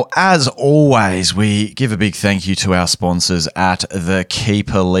 as well, as always, we give a big thank you to our sponsors at the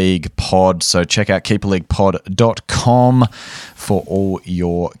Keeper League Pod. So check out keeperleaguepod.com for all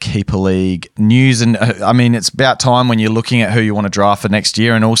your Keeper League news. And it's about time when you're looking at who you want to draft for next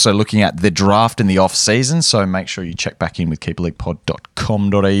year, and also looking at the draft in the off season. So make sure you check back in with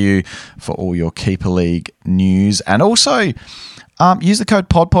keeperleaguepod.com.au for all your Keeper League news. And also use the code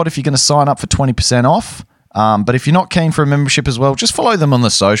PODPOD if you're going to sign up for 20% off. But if you're not keen for a membership as well, just follow them on the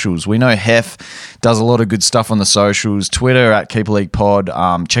socials. We know Hef does a lot of good stuff on the socials. Twitter at Keeper League Pod.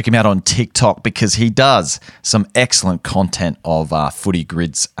 Check him out on TikTok because he does some excellent content of footy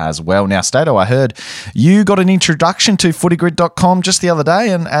grids as well. Now, Stato, I heard you got an introduction to footygrid.com just the other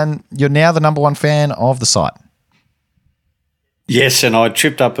day, and you're now the number 1 fan of the site. Yes, and I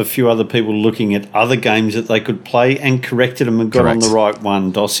tripped up a few other people looking at other games that they could play and corrected them and got on the right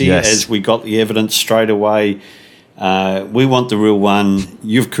one, Dossie, as we got the evidence straight away. We want the real one.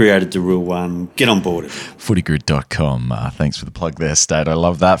 You've created the real one. Get on board it. Footygrid.com. Thanks for the plug there, State. I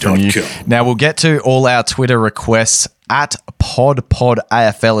love that from you. Now, we'll get to all our Twitter requests. At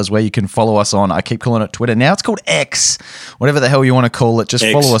PodPodAFL is where you can follow us on. I keep calling it Twitter. Now it's called X. Whatever the hell you want to call it, just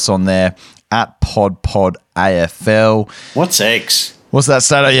follow us on there. At PodPodAFL. What's X? What's that,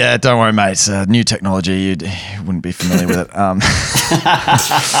 Stato? Yeah, don't worry, mate. It's new technology. You wouldn't be familiar with it.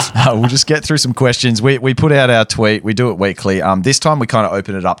 We'll just get through some questions. We put out our tweet. We do it weekly. This time we kind of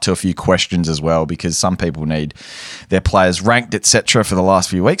open it up to a few questions as well because some people need their players ranked, etc. for the last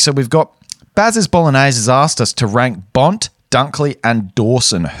few weeks. So we've got Baz's Bolognese has asked us to rank Bont, Dunkley and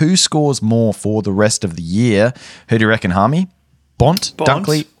Dawson. Who scores more for the rest of the year? Who do you reckon, Harmy? Bont,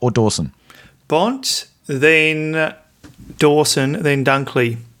 Dunkley or Dawson? Bont, then Dawson, then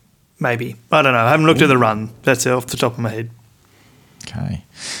Dunkley, maybe. I don't know. I haven't looked at the run. That's off the top of my head. Okay.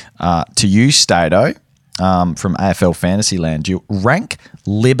 To you, Stato, from AFL Fantasyland, do you rank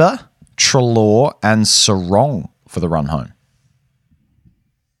Libba, Treloar and Sarong for the run home?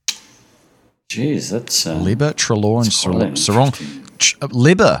 Jeez, that's... Libba, Treloar and Sarong. interesting.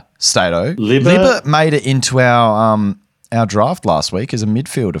 Libba, Stato. Libba made it into our draft last week as a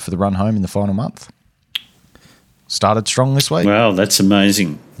midfielder for the run home in the final month. Started strong this week. Wow, that's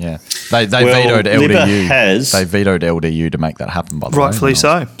amazing. Yeah. They vetoed LDU. Has, They vetoed LDU to make that happen, by the way. Rightfully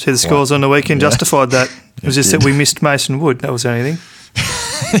so. See, the scores on the weekend justified that. It was just that we missed Mason Wood. That was the only thing.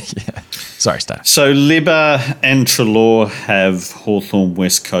 Yeah. Sorry, Stato. So Libba and Treloar have Hawthorn,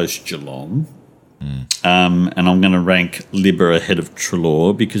 West Coast, Geelong. And I'm going to rank Libba ahead of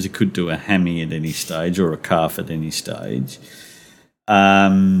Treloar because he could do a hammy at any stage or a calf at any stage.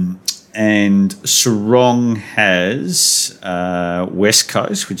 And Sarong has West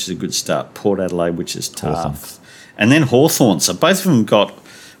Coast, which is a good start, Port Adelaide, which is tough, and then Hawthorn. So both of them got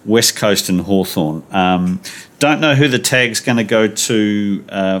West Coast and Hawthorn. Don't know who the tag's going to go to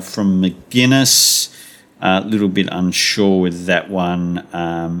from McGuinness. A little bit unsure with that one.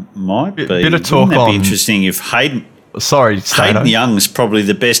 Might be. Bit of talk Wouldn't that on. be interesting if Hayden Stato. Young's probably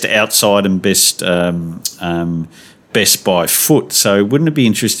the best outside and best by foot. So wouldn't it be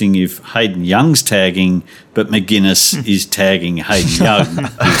interesting if Hayden Young's tagging, but McGuinness is tagging Hayden Young?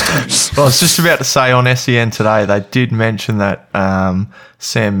 Well, I was just about to say on SEN today, they did mention that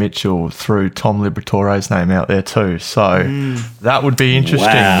Sam Mitchell threw Tom Liberatore's name out there too. So that would be interesting.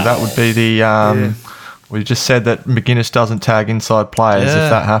 Wow. That would be the... We just said that McGuinness doesn't tag inside players. Yeah. If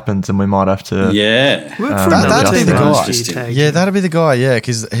that happens, then we might have to... Yeah. That'd be the guy. Interesting. Yeah, that'd be the guy, yeah,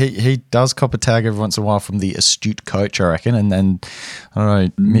 because he does cop a tag every once in a while from the astute coach, I reckon, and then, I don't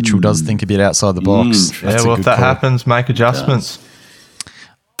know, Mitchell does think a bit outside the box. Yeah, well, if that happens, make adjustments.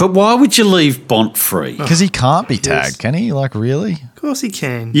 But why would you leave Bont free? Because he can't be tagged, can he? Like, really? Of course he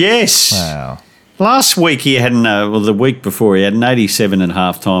can. Yes. Wow. Last week he had the week before he had an 87 at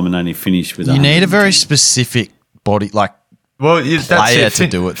half time and only finished with You need a 100. very specific body, like, Well, that's player it. to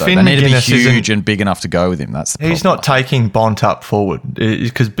do it, though. Finn They need to be McGuinness huge and big enough to go with him. That's the problem. He's not taking Bont up forward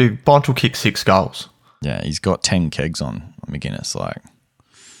because Bont will kick 6 goals Yeah, he's got 10 kegs on McGuinness, like.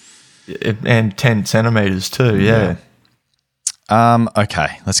 and 10 centimetres too, yeah.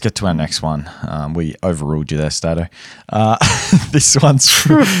 Okay, let's get to our next one. We overruled you there, Stato. This one's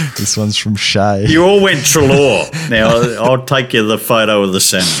from Shay. You all went Treloar. Now I'll take you the photo of the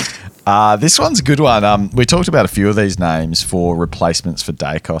centre. This one's a good one. We talked about a few of these names for replacements for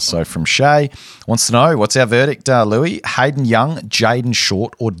Daicos. So from Shay, wants to know, what's our verdict, Louis? Hayden Young, Jaden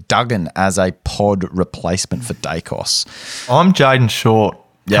Short or Duggan as a pod replacement for Daicos? I'm Jaden Short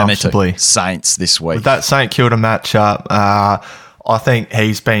comfortably. Me too. Saints this week. With that St Kilda matchup, I think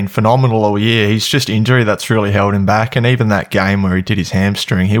he's been phenomenal all year. He's just injury that's really held him back. And even that game where he did his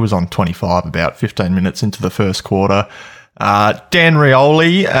hamstring, he was on 25 about 15 minutes into the first quarter. Dan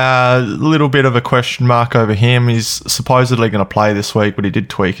Rioli, a little bit of a question mark over him. He's supposedly going to play this week, but he did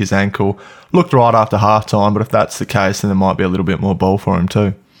tweak his ankle. Looked right after halftime, but if that's the case, then there might be a little bit more ball for him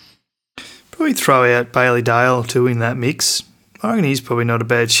too. Probably throw out Bailey Dale too in that mix. I reckon he's probably not a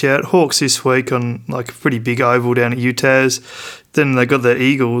bad shout. Hawks this week on like a pretty big oval down at UTAS. Then they got the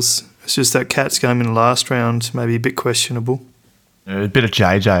Eagles. It's just that Cats game in the last round, maybe a bit questionable. A bit of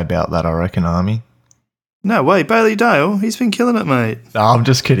JJ about that, I reckon, Army. No way, Bailey Dale, he's been killing it, mate. No, I'm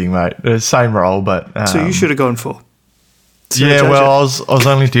just kidding, mate. Same role, but... So you should have gone for. Yeah, well, I was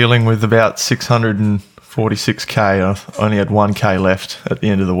only dealing with about 646K. I only had 1K left at the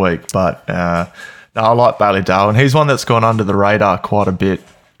end of the week, but... No, I like Bailey Dale, and he's one that's gone under the radar quite a bit.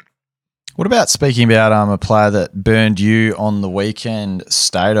 What about speaking about a player that burned you on the weekend,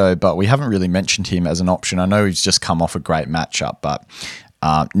 Stato, but we haven't really mentioned him as an option. I know he's just come off a great matchup, but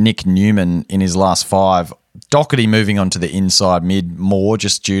Nick Newman in his last 5, Doherty moving on to the inside mid more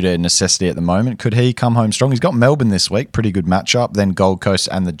just due to necessity at the moment. Could he come home strong? He's got Melbourne this week, pretty good matchup, then Gold Coast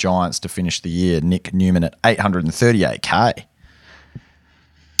and the Giants to finish the year. Nick Newman at 838K.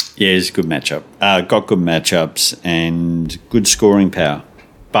 Yeah, it's a good matchup. Got good matchups and good scoring power.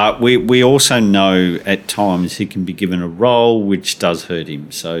 But we also know at times he can be given a role which does hurt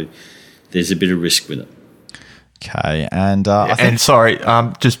him. So there's a bit of risk with it. Okay, and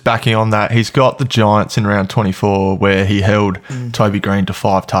just backing on that, he's got the Giants in round 24 where he held Toby Green to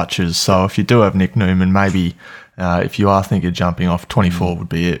 5 touches. So if you do have Nick Newman, maybe if you are thinking of jumping off, 24 would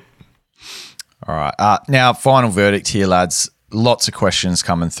be it. All right. Now, final verdict here, lads. Lots of questions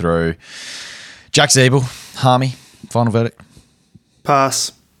coming through. Jack Zeeble, Harmy, final verdict.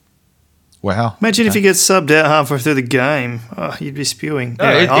 Pass. Wow. Imagine if he gets subbed out halfway through the game. Oh, you'd be spewing.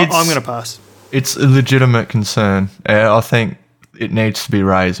 Anyway, I'm going to pass. It's a legitimate concern. I think it needs to be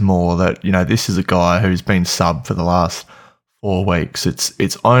raised more that, this is a guy who's been subbed for the last 4 weeks.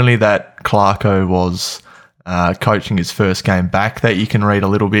 It's only that Clarko was coaching his first game back that you can read a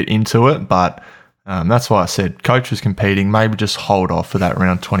little bit into it, but that's why I said coach was competing. Maybe just hold off for that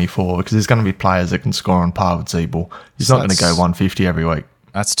round 24 because there's going to be players that can score on par with Zeeble. He's not going to go 150 every week.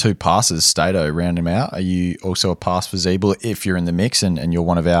 That's 2 passes, Stato, round him out. Are you also a pass for Zeeble if you're in the mix and you're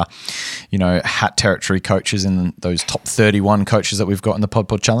one of our, hat territory coaches in those top 31 coaches that we've got in the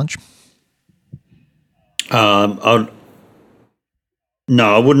Pod Challenge? No,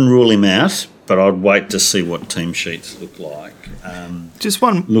 I wouldn't rule him out, but I'd wait to see what team sheets look like. Just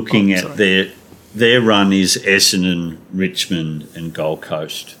one. Looking at their run is Essendon, Richmond and Gold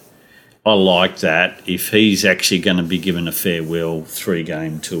Coast. I like that. If he's actually going to be given a farewell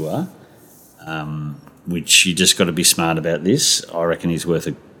 3-game tour, which you just got to be smart about this, I reckon he's worth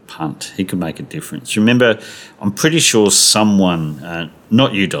a punt. He could make a difference. Remember, I'm pretty sure someone,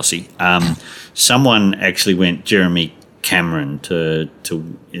 not you, Dossie, someone actually went Jeremy Cameron for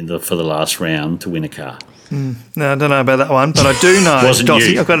the last round to win a car. No, I don't know about that one, but I do know,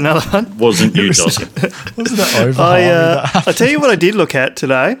 Dossie, I've got another one. Wasn't you, Dossie. Wasn't that over? I'll tell you what I did look at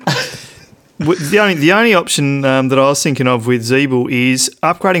today. The only option that I was thinking of with Zeeble is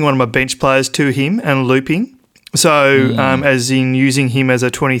upgrading one of my bench players to him and looping. So as in using him as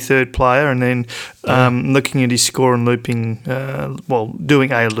a 23rd player and then looking at his score and looping,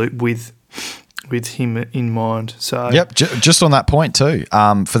 doing a loop with him in mind. So yep, just on that point too,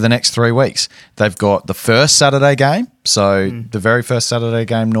 for the next 3 weeks, they've got the first Saturday game. So the very first Saturday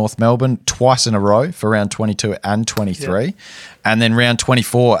game, North Melbourne, twice in a row for round 22 and 23. Yep. And then round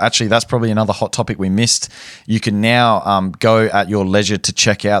 24, actually, that's probably another hot topic we missed. You can now go at your leisure to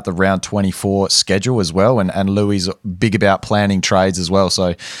check out the round 24 schedule as well. And Louis big about planning trades as well.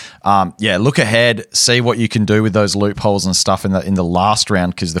 So, look ahead, see what you can do with those loopholes and stuff in the last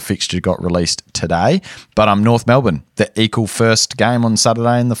round because the fixture got released today. But North Melbourne, the equal first game on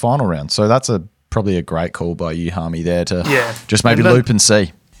Saturday in the final round. So that's probably a great call by you, Harmy, there to just maybe loop and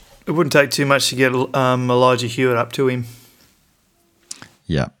see. It wouldn't take too much to get Elijah Hewitt up to him.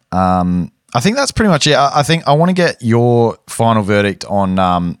 Yeah. I think that's pretty much it. I think I want to get your final verdict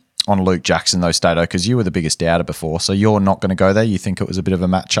on Luke Jackson, though, Stato, because you were the biggest doubter before. So you're not going to go there? You think it was a bit of a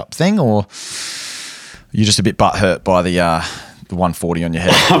match-up thing, or you're just a bit butthurt by the 140 on your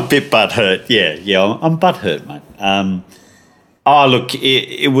head? I'm a bit butthurt, yeah. I'm butthurt, mate. Look,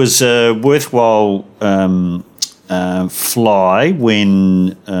 it was a worthwhile fly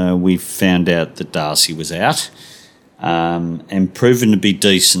when we found out that Darcy was out. And proven to be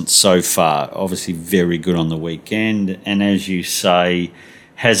decent so far. Obviously very good on the weekend, and as you say,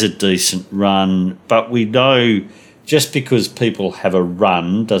 has a decent run. But we know just because people have a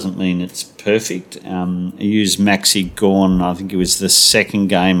run doesn't mean it's perfect. I used Maxi Gawn. I think it was the second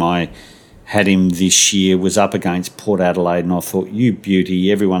game I had him this year, was up against Port Adelaide, and I thought, you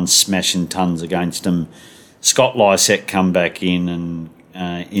beauty, everyone's smashing tons against him. Scott Lysette come back in and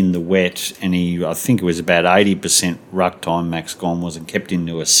in the wet, and I think it was about 80% ruck time Max Gawn was, and kept him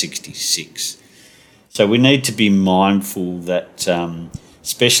to a 66. So we need to be mindful that,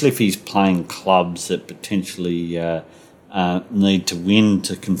 especially if he's playing clubs that potentially need to win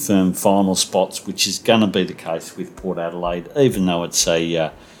to confirm final spots, which is going to be the case with Port Adelaide, even though it's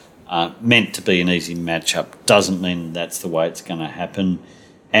meant to be an easy matchup, doesn't mean that's the way it's going to happen.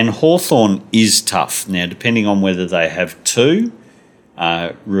 And Hawthorn is tough. Now, depending on whether they have two,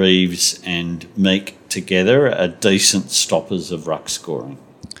 Reeves and Meek together are decent stoppers of ruck scoring.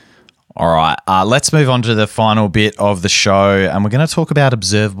 All right, let's move on to the final bit of the show, and we're going to talk about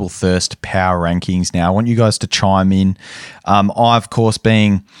Observable Thirst Power Rankings now. I want you guys to chime in. I, of course,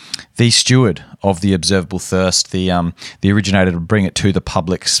 being the steward of the Observable Thirst, the originator to bring it to the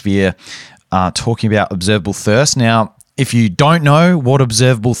public sphere, talking about Observable Thirst. Now, if you don't know what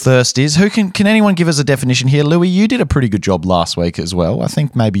Observable Thirst is, can anyone give us a definition here? Louis, you did a pretty good job last week as well. I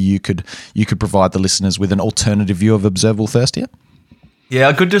think maybe you could provide the listeners with an alternative view of Observable Thirst here. Yeah,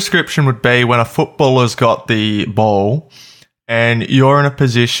 a good description would be when a footballer's got the ball and you're in a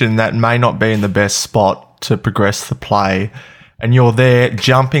position that may not be in the best spot to progress the play, and you're there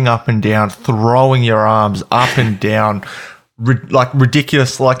jumping up and down, throwing your arms up and down, like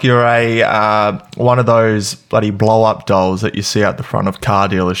ridiculous, like you're a one of those bloody blow-up dolls that you see out the front of car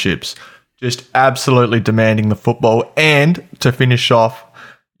dealerships, just absolutely demanding the football. And to finish off,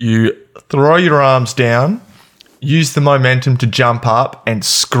 you throw your arms down, use the momentum to jump up and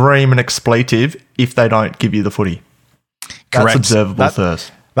scream an expletive if they don't give you the footy. Correct. That's observable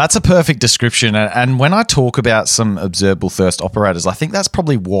thirst. That's a perfect description. And when I talk about some observable thirst operators, I think that's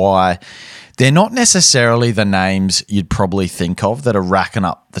probably why they're not necessarily the names you'd probably think of that are racking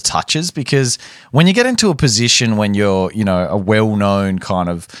up the touches, because when you get into a position when you're, a well-known kind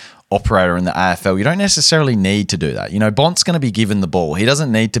of operator in the AFL, you don't necessarily need to do that. Bont's going to be given the ball. He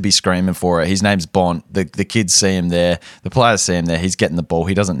doesn't need to be screaming for it. His name's Bont. The kids see him there. The players see him there. He's getting the ball.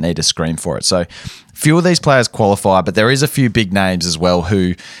 He doesn't need to scream for it. So few of these players qualify, but there is a few big names as well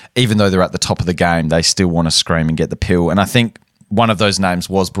who, even though they're at the top of the game, they still want to scream and get the pill. And I think one of those names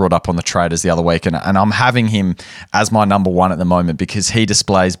was brought up on the traders the other week, and I'm having him as my number one at the moment because he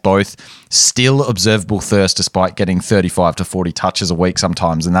displays both still observable thirst despite getting 35 to 40 touches a week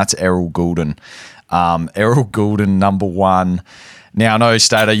sometimes, and that's Errol Goulden. Errol Goulden, number one. Now, I know,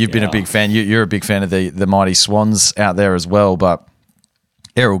 Stater, you've been a big fan. You're a big fan of the Mighty Swans out there as well, but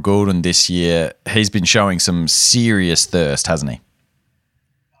Errol Goulden this year, he's been showing some serious thirst, hasn't he?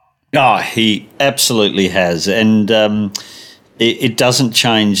 Oh, he absolutely has. And it doesn't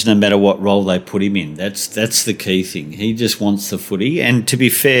change no matter what role they put him in. That's the key thing. He just wants the footy. And to be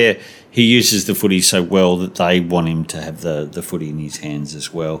fair, he uses the footy so well that they want him to have the footy in his hands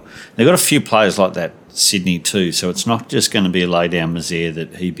as well. They've got a few players like that, Sydney too, so it's not just going to be a lay-down misère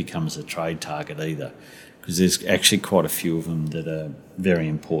that he becomes a trade target either, because there's actually quite a few of them that are very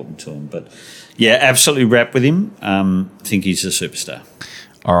important to him. But, yeah, absolutely wrapped with him. I think he's a superstar.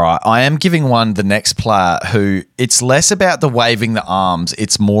 All right. I am giving one the next player who it's less about the waving the arms.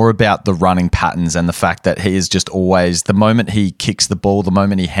 It's more about the running patterns and the fact that he is just always, the moment he kicks the ball, the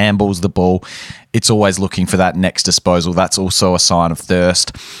moment he handballs the ball, it's always looking for that next disposal. That's also a sign of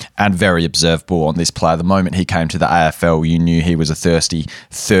thirst and very observable on this player. The moment he came to the AFL, you knew he was a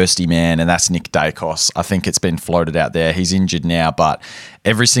thirsty man, and that's Nick Daicos. I think it's been floated out there. He's injured now, but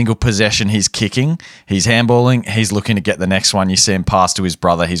every single possession he's kicking, he's handballing, he's looking to get the next one. You see him pass to his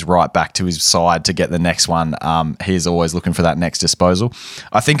brother, he's right back to his side to get the next one. He's always looking for that next disposal.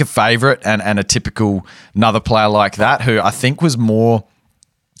 I think a favourite and a typical another player like that who I think was more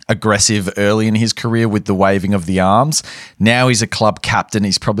aggressive early in his career with the waving of the arms. Now he's a club captain.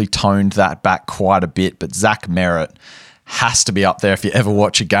 He's probably toned that back quite a bit, but Zach Merritt has to be up there if you ever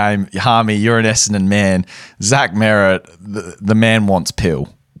watch a game. Harmy, you're an Essendon man. Zach Merritt, the man wants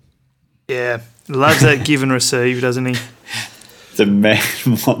pill. Yeah, loves that give and receive, doesn't he? The man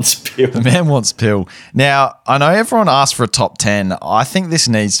wants pill. The man wants pill. Now, I know everyone asked for a top 10. I think this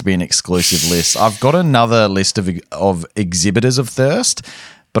needs to be an exclusive list. I've got another list of exhibitors of thirst,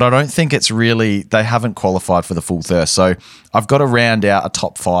 but I don't think it's really, they haven't qualified for the full thirst. So I've got to round out a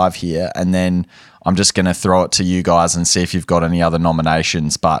top 5 here, and then I'm just going to throw it to you guys and see if you've got any other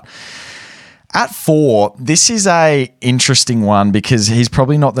nominations. But at 4, this is a interesting one because he's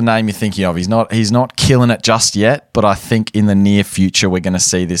probably not the name you're thinking of. He's not killing it just yet, but I think in the near future we're going to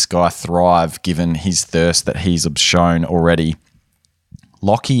see this guy thrive given his thirst that he's shown already.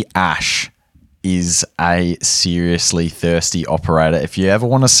 Lockie Ash is a seriously thirsty operator. If you ever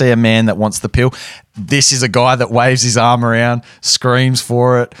want to see a man that wants the pill, this is a guy that waves his arm around, screams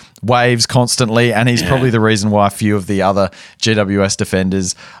for it, waves constantly, and he's probably the reason why a few of the other GWS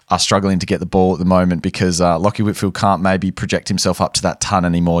defenders are struggling to get the ball at the moment because Lockie Whitfield can't maybe project himself up to that ton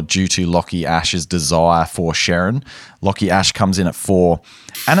anymore due to Lockie Ash's desire for Sharon. Lockie Ash comes in at 4.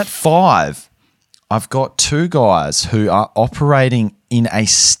 And at 5, I've got 2 guys who are operating in a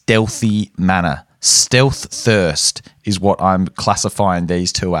stealthy manner. Stealth thirst is what I'm classifying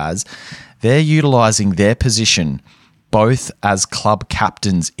these 2 as. They're utilising their position both as club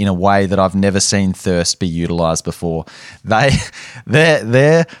captains in a way that I've never seen thirst be utilised before.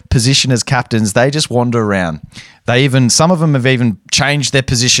 Their position as captains, they just wander around. Some of them have even changed their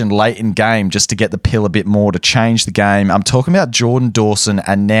position late in game just to get the pill a bit more, to change the game. I'm talking about Jordan Dawson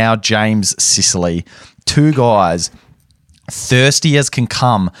and now James Sicily. 2 guys, thirsty as can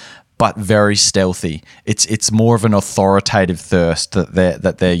come, but very stealthy. It's more of an authoritative thirst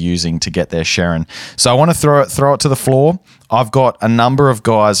that they're using to get their Sharon. So I want to throw it to the floor. I've got a number of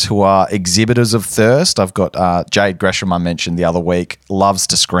guys who are exhibitors of thirst. I've got Jade Gresham, I mentioned the other week, loves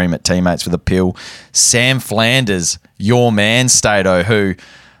to scream at teammates for the pill. Sam Flanders, your man, Stato, who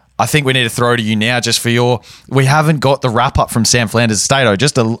I think we need to throw to you now just for we haven't got the wrap-up from Sam Flanders. Stato,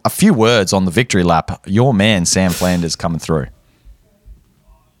 just a few words on the victory lap. Your man, Sam Flanders, coming through.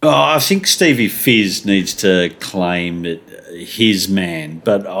 Oh, I think Stevie Fizz needs to claim it his man,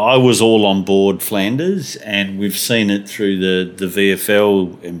 but I was all on board Flanders, and we've seen it through the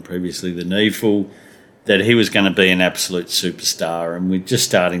VFL and previously the NEFL that he was going to be an absolute superstar, and we're just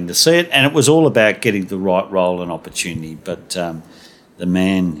starting to see it, and it was all about getting the right role and opportunity, but the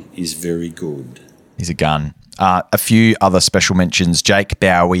man is very good. He's a gun. A few other special mentions, Jake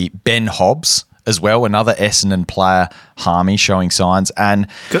Bowie, Ben Hobbs as well, another Essendon player, Harmy, showing signs, and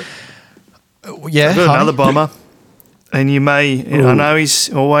another bomber. And I know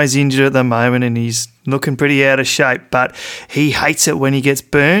he's always injured at the moment and he's looking pretty out of shape, but he hates it when he gets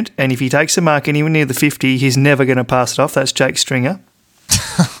burnt. And if he takes a mark anywhere near the 50, he's never going to pass it off. That's Jake Stringer.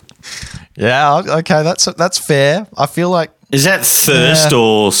 Yeah, okay, that's fair. I feel like... Is that thirst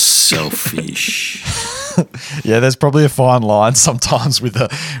or selfish? Yeah, there's probably a fine line sometimes with the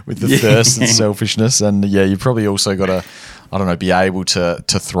thirst and selfishness. And, yeah, you probably also got to... be able to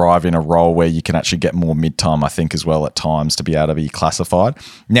thrive in a role where you can actually get more mid-time, I think, as well at times to be able to be classified.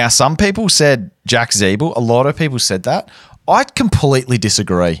 Now, some people said Jack Zeeble. A lot of people said that. I completely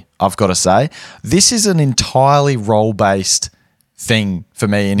disagree, I've got to say. This is an entirely role-based thing for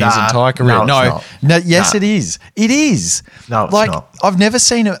me in his entire career. It is. It is. No, it's not. I've never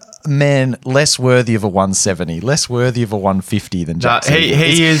seen a man less worthy of a 170, less worthy of a 150 than Jack Zeeble.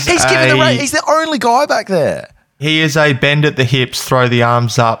 He's given the rate. He's the only guy back there. He is a bend at the hips, throw the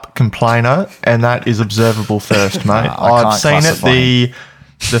arms up complainer, and that is observable thirst, mate. I've seen it.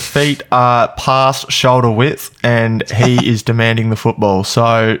 The feet are past shoulder width, and he is demanding the football.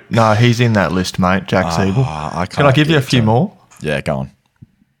 So, no, he's in that list, mate, Jack Zeeble. Can I give you a few more? Yeah, go on.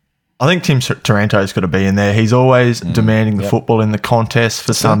 I think Tim Taranto's got to be in there. He's always demanding the football in the contest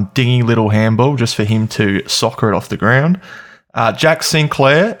for some dingy little handball just for him to soccer it off the ground. Jack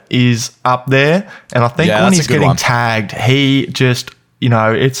Sinclair is up there, and I think when he's getting tagged, he just,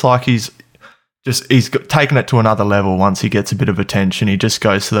 it's like he's taken it to another level once he gets a bit of attention. He just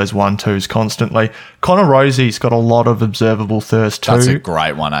goes to those 1-2s constantly. Connor Rosie's got a lot of observable thirst too. That's a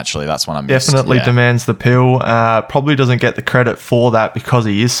great one, actually. That's one I missed. Definitely demands the pill. Probably doesn't get the credit for that because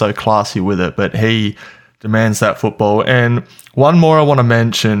he is so classy with it, but he demands that football. And one more I want to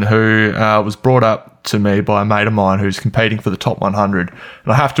mention who was brought up to me by a mate of mine who's competing for the top 100,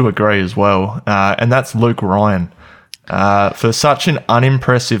 and I have to agree as well, and that's Luke Ryan. For such an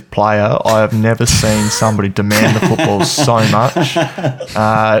unimpressive player, I have never seen somebody demand the football so much.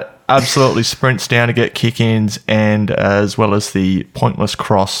 Absolutely sprints down to get kick-ins, and as well as the pointless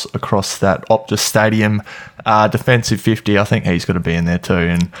cross across that Optus Stadium defensive 50, I think he's got to be in there too,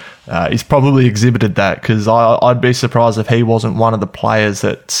 and he's probably exhibited that because I'd be surprised if he wasn't one of the players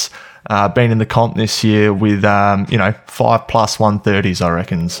that's been in the comp this year with 5+ 130s, I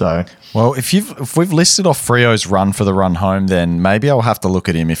reckon. So, well, if we've listed off Frio's run for the run home, then maybe I'll have to look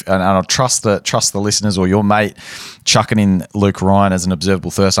at him. And I'll trust the listeners or your mate chucking in Luke Ryan as an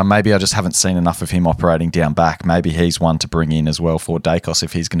observable thirst. Maybe I just haven't seen enough of him operating down back. Maybe he's one to bring in as well for Daicos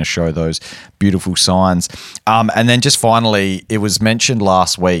if he's going to show those beautiful signs. And then just finally, it was mentioned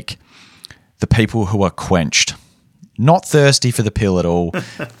last week, the people who are quenched. Not thirsty for the pill at all,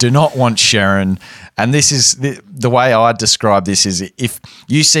 do not want Sharon. And this is the way I describe this is if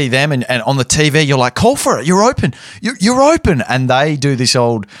you see them and on the TV, you're like, call for it, you're open, you're open. And they do this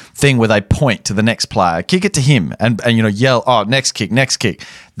old thing where they point to the next player, kick it to him and yell, oh, next kick.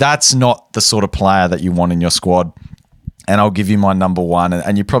 That's not the sort of player that you want in your squad. And I'll give you my number one.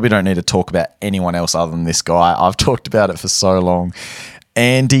 And you probably don't need to talk about anyone else other than this guy. I've talked about it for so long.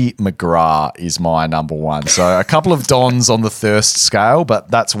 Andy McGrath is my number one. So a couple of dons on the thirst scale,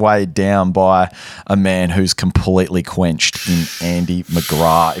 but that's weighed down by a man who's completely quenched in Andy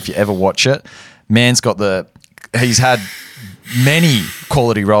McGrath. If you ever watch it, he's had many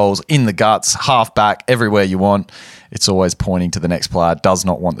quality roles in the guts, half back, everywhere you want. It's always pointing to the next player, does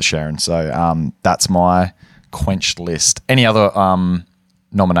not want the Sharon. So that's my quenched list. Any other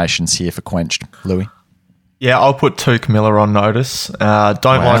nominations here for quenched, Louis? Yeah, I'll put Tuke Miller on notice. Don't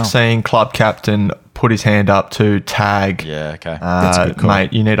like seeing club captain put his hand up to tag. Yeah, okay. That's a good call.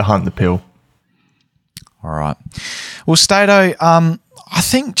 Mate, you need to hunt the pill. All right. Well, Stato, I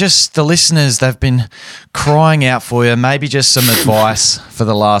think just the listeners, they've been crying out for you. Maybe just some advice for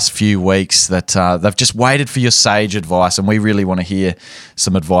the last few weeks that they've just waited for your sage advice, and we really want to hear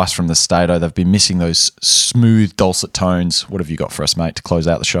some advice from the Stato. They've been missing those smooth, dulcet tones. What have you got for us, mate, to close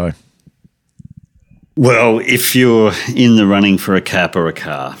out the show? Well, if you're in the running for a cap or a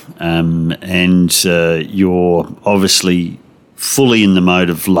car, and you're obviously fully in the mode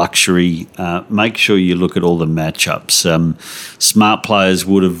of luxury, make sure you look at all the matchups. Smart players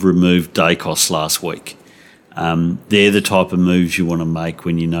would have removed Daicos last week. They're the type of moves you want to make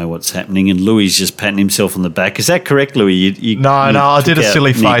when you know what's happening. And Louis is just patting himself on the back. Is that correct, Louis? No, I did a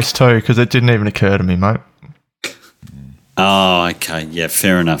silly face too because it didn't even occur to me, mate. Oh, okay. Yeah,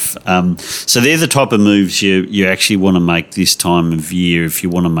 fair enough. So they're the type of moves you actually want to make this time of year if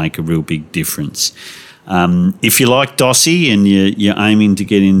you want to make a real big difference. If you like Dossie and you're aiming to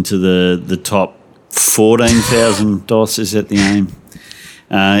get into the top 14,000 DOS, is that the aim?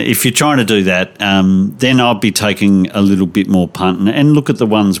 If you're trying to do that, then I'd be taking a little bit more punt and look at the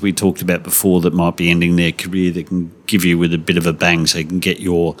ones we talked about before that might be ending their career that can give you with a bit of a bang so you can get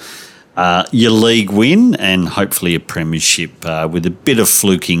your league win and hopefully a premiership with a bit of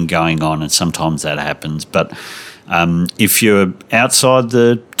fluking going on, and sometimes that happens. But if you're outside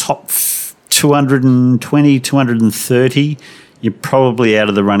the top 220, 230, you're probably out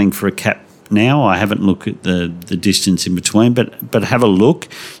of the running for a cap now. I haven't looked at the distance in between, but have a look.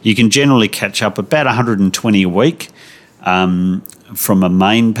 You can generally catch up about 120 a week from a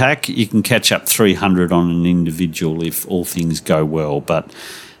main pack. You can catch up 300 on an individual if all things go well. But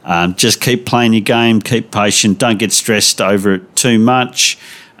just keep playing your game, keep patient, don't get stressed over it too much.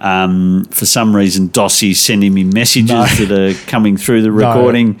 For some reason, Dossie's sending me messages that are coming through the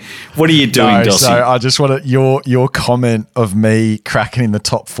recording. What are you doing, Dossie? So I just want your comment of me cracking in the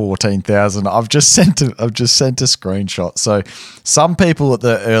top 14,000. I've just sent a screenshot. So some people at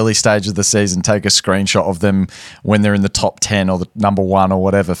the early stage of the season take a screenshot of them when they're in the top 10 or the number 1 or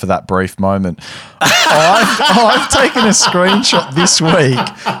whatever for that brief moment. I've taken a screenshot this week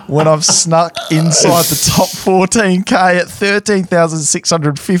when I've snuck inside the top 14K at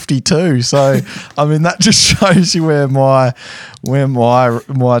 13,652. So I mean that just shows you where my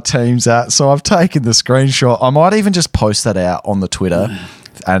team's at. So I've taken the screenshot. I might even just post that out on the Twitter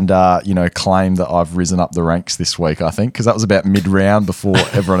and claim that I've risen up the ranks this week, I think, because that was about mid-round before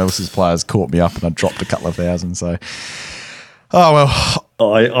everyone else's players caught me up and I dropped a couple of thousand. So I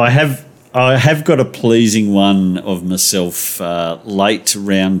have got a pleasing one of myself late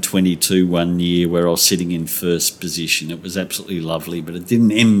round 22 one year where I was sitting in first position. It was absolutely lovely, but it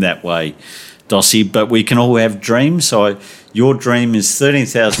didn't end that way, Dossie. But we can all have dreams. So your dream is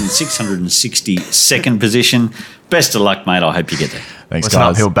 13,660 second position. Best of luck, mate. I hope you get there. Thanks, It's guys. an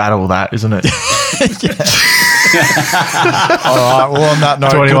uphill battle, that, isn't it? All right. Well, on that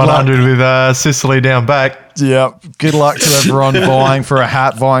note, 2,100 with Sicily down back. Yeah. Good luck to everyone vying for a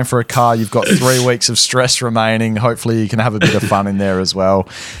hat, vying for a car. You've got 3 weeks of stress remaining. Hopefully you can have a bit of fun in there as well.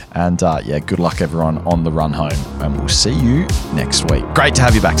 And good luck everyone on the run home. And we'll see you next week. Great to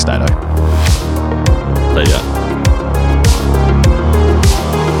have you back, Stato. See ya.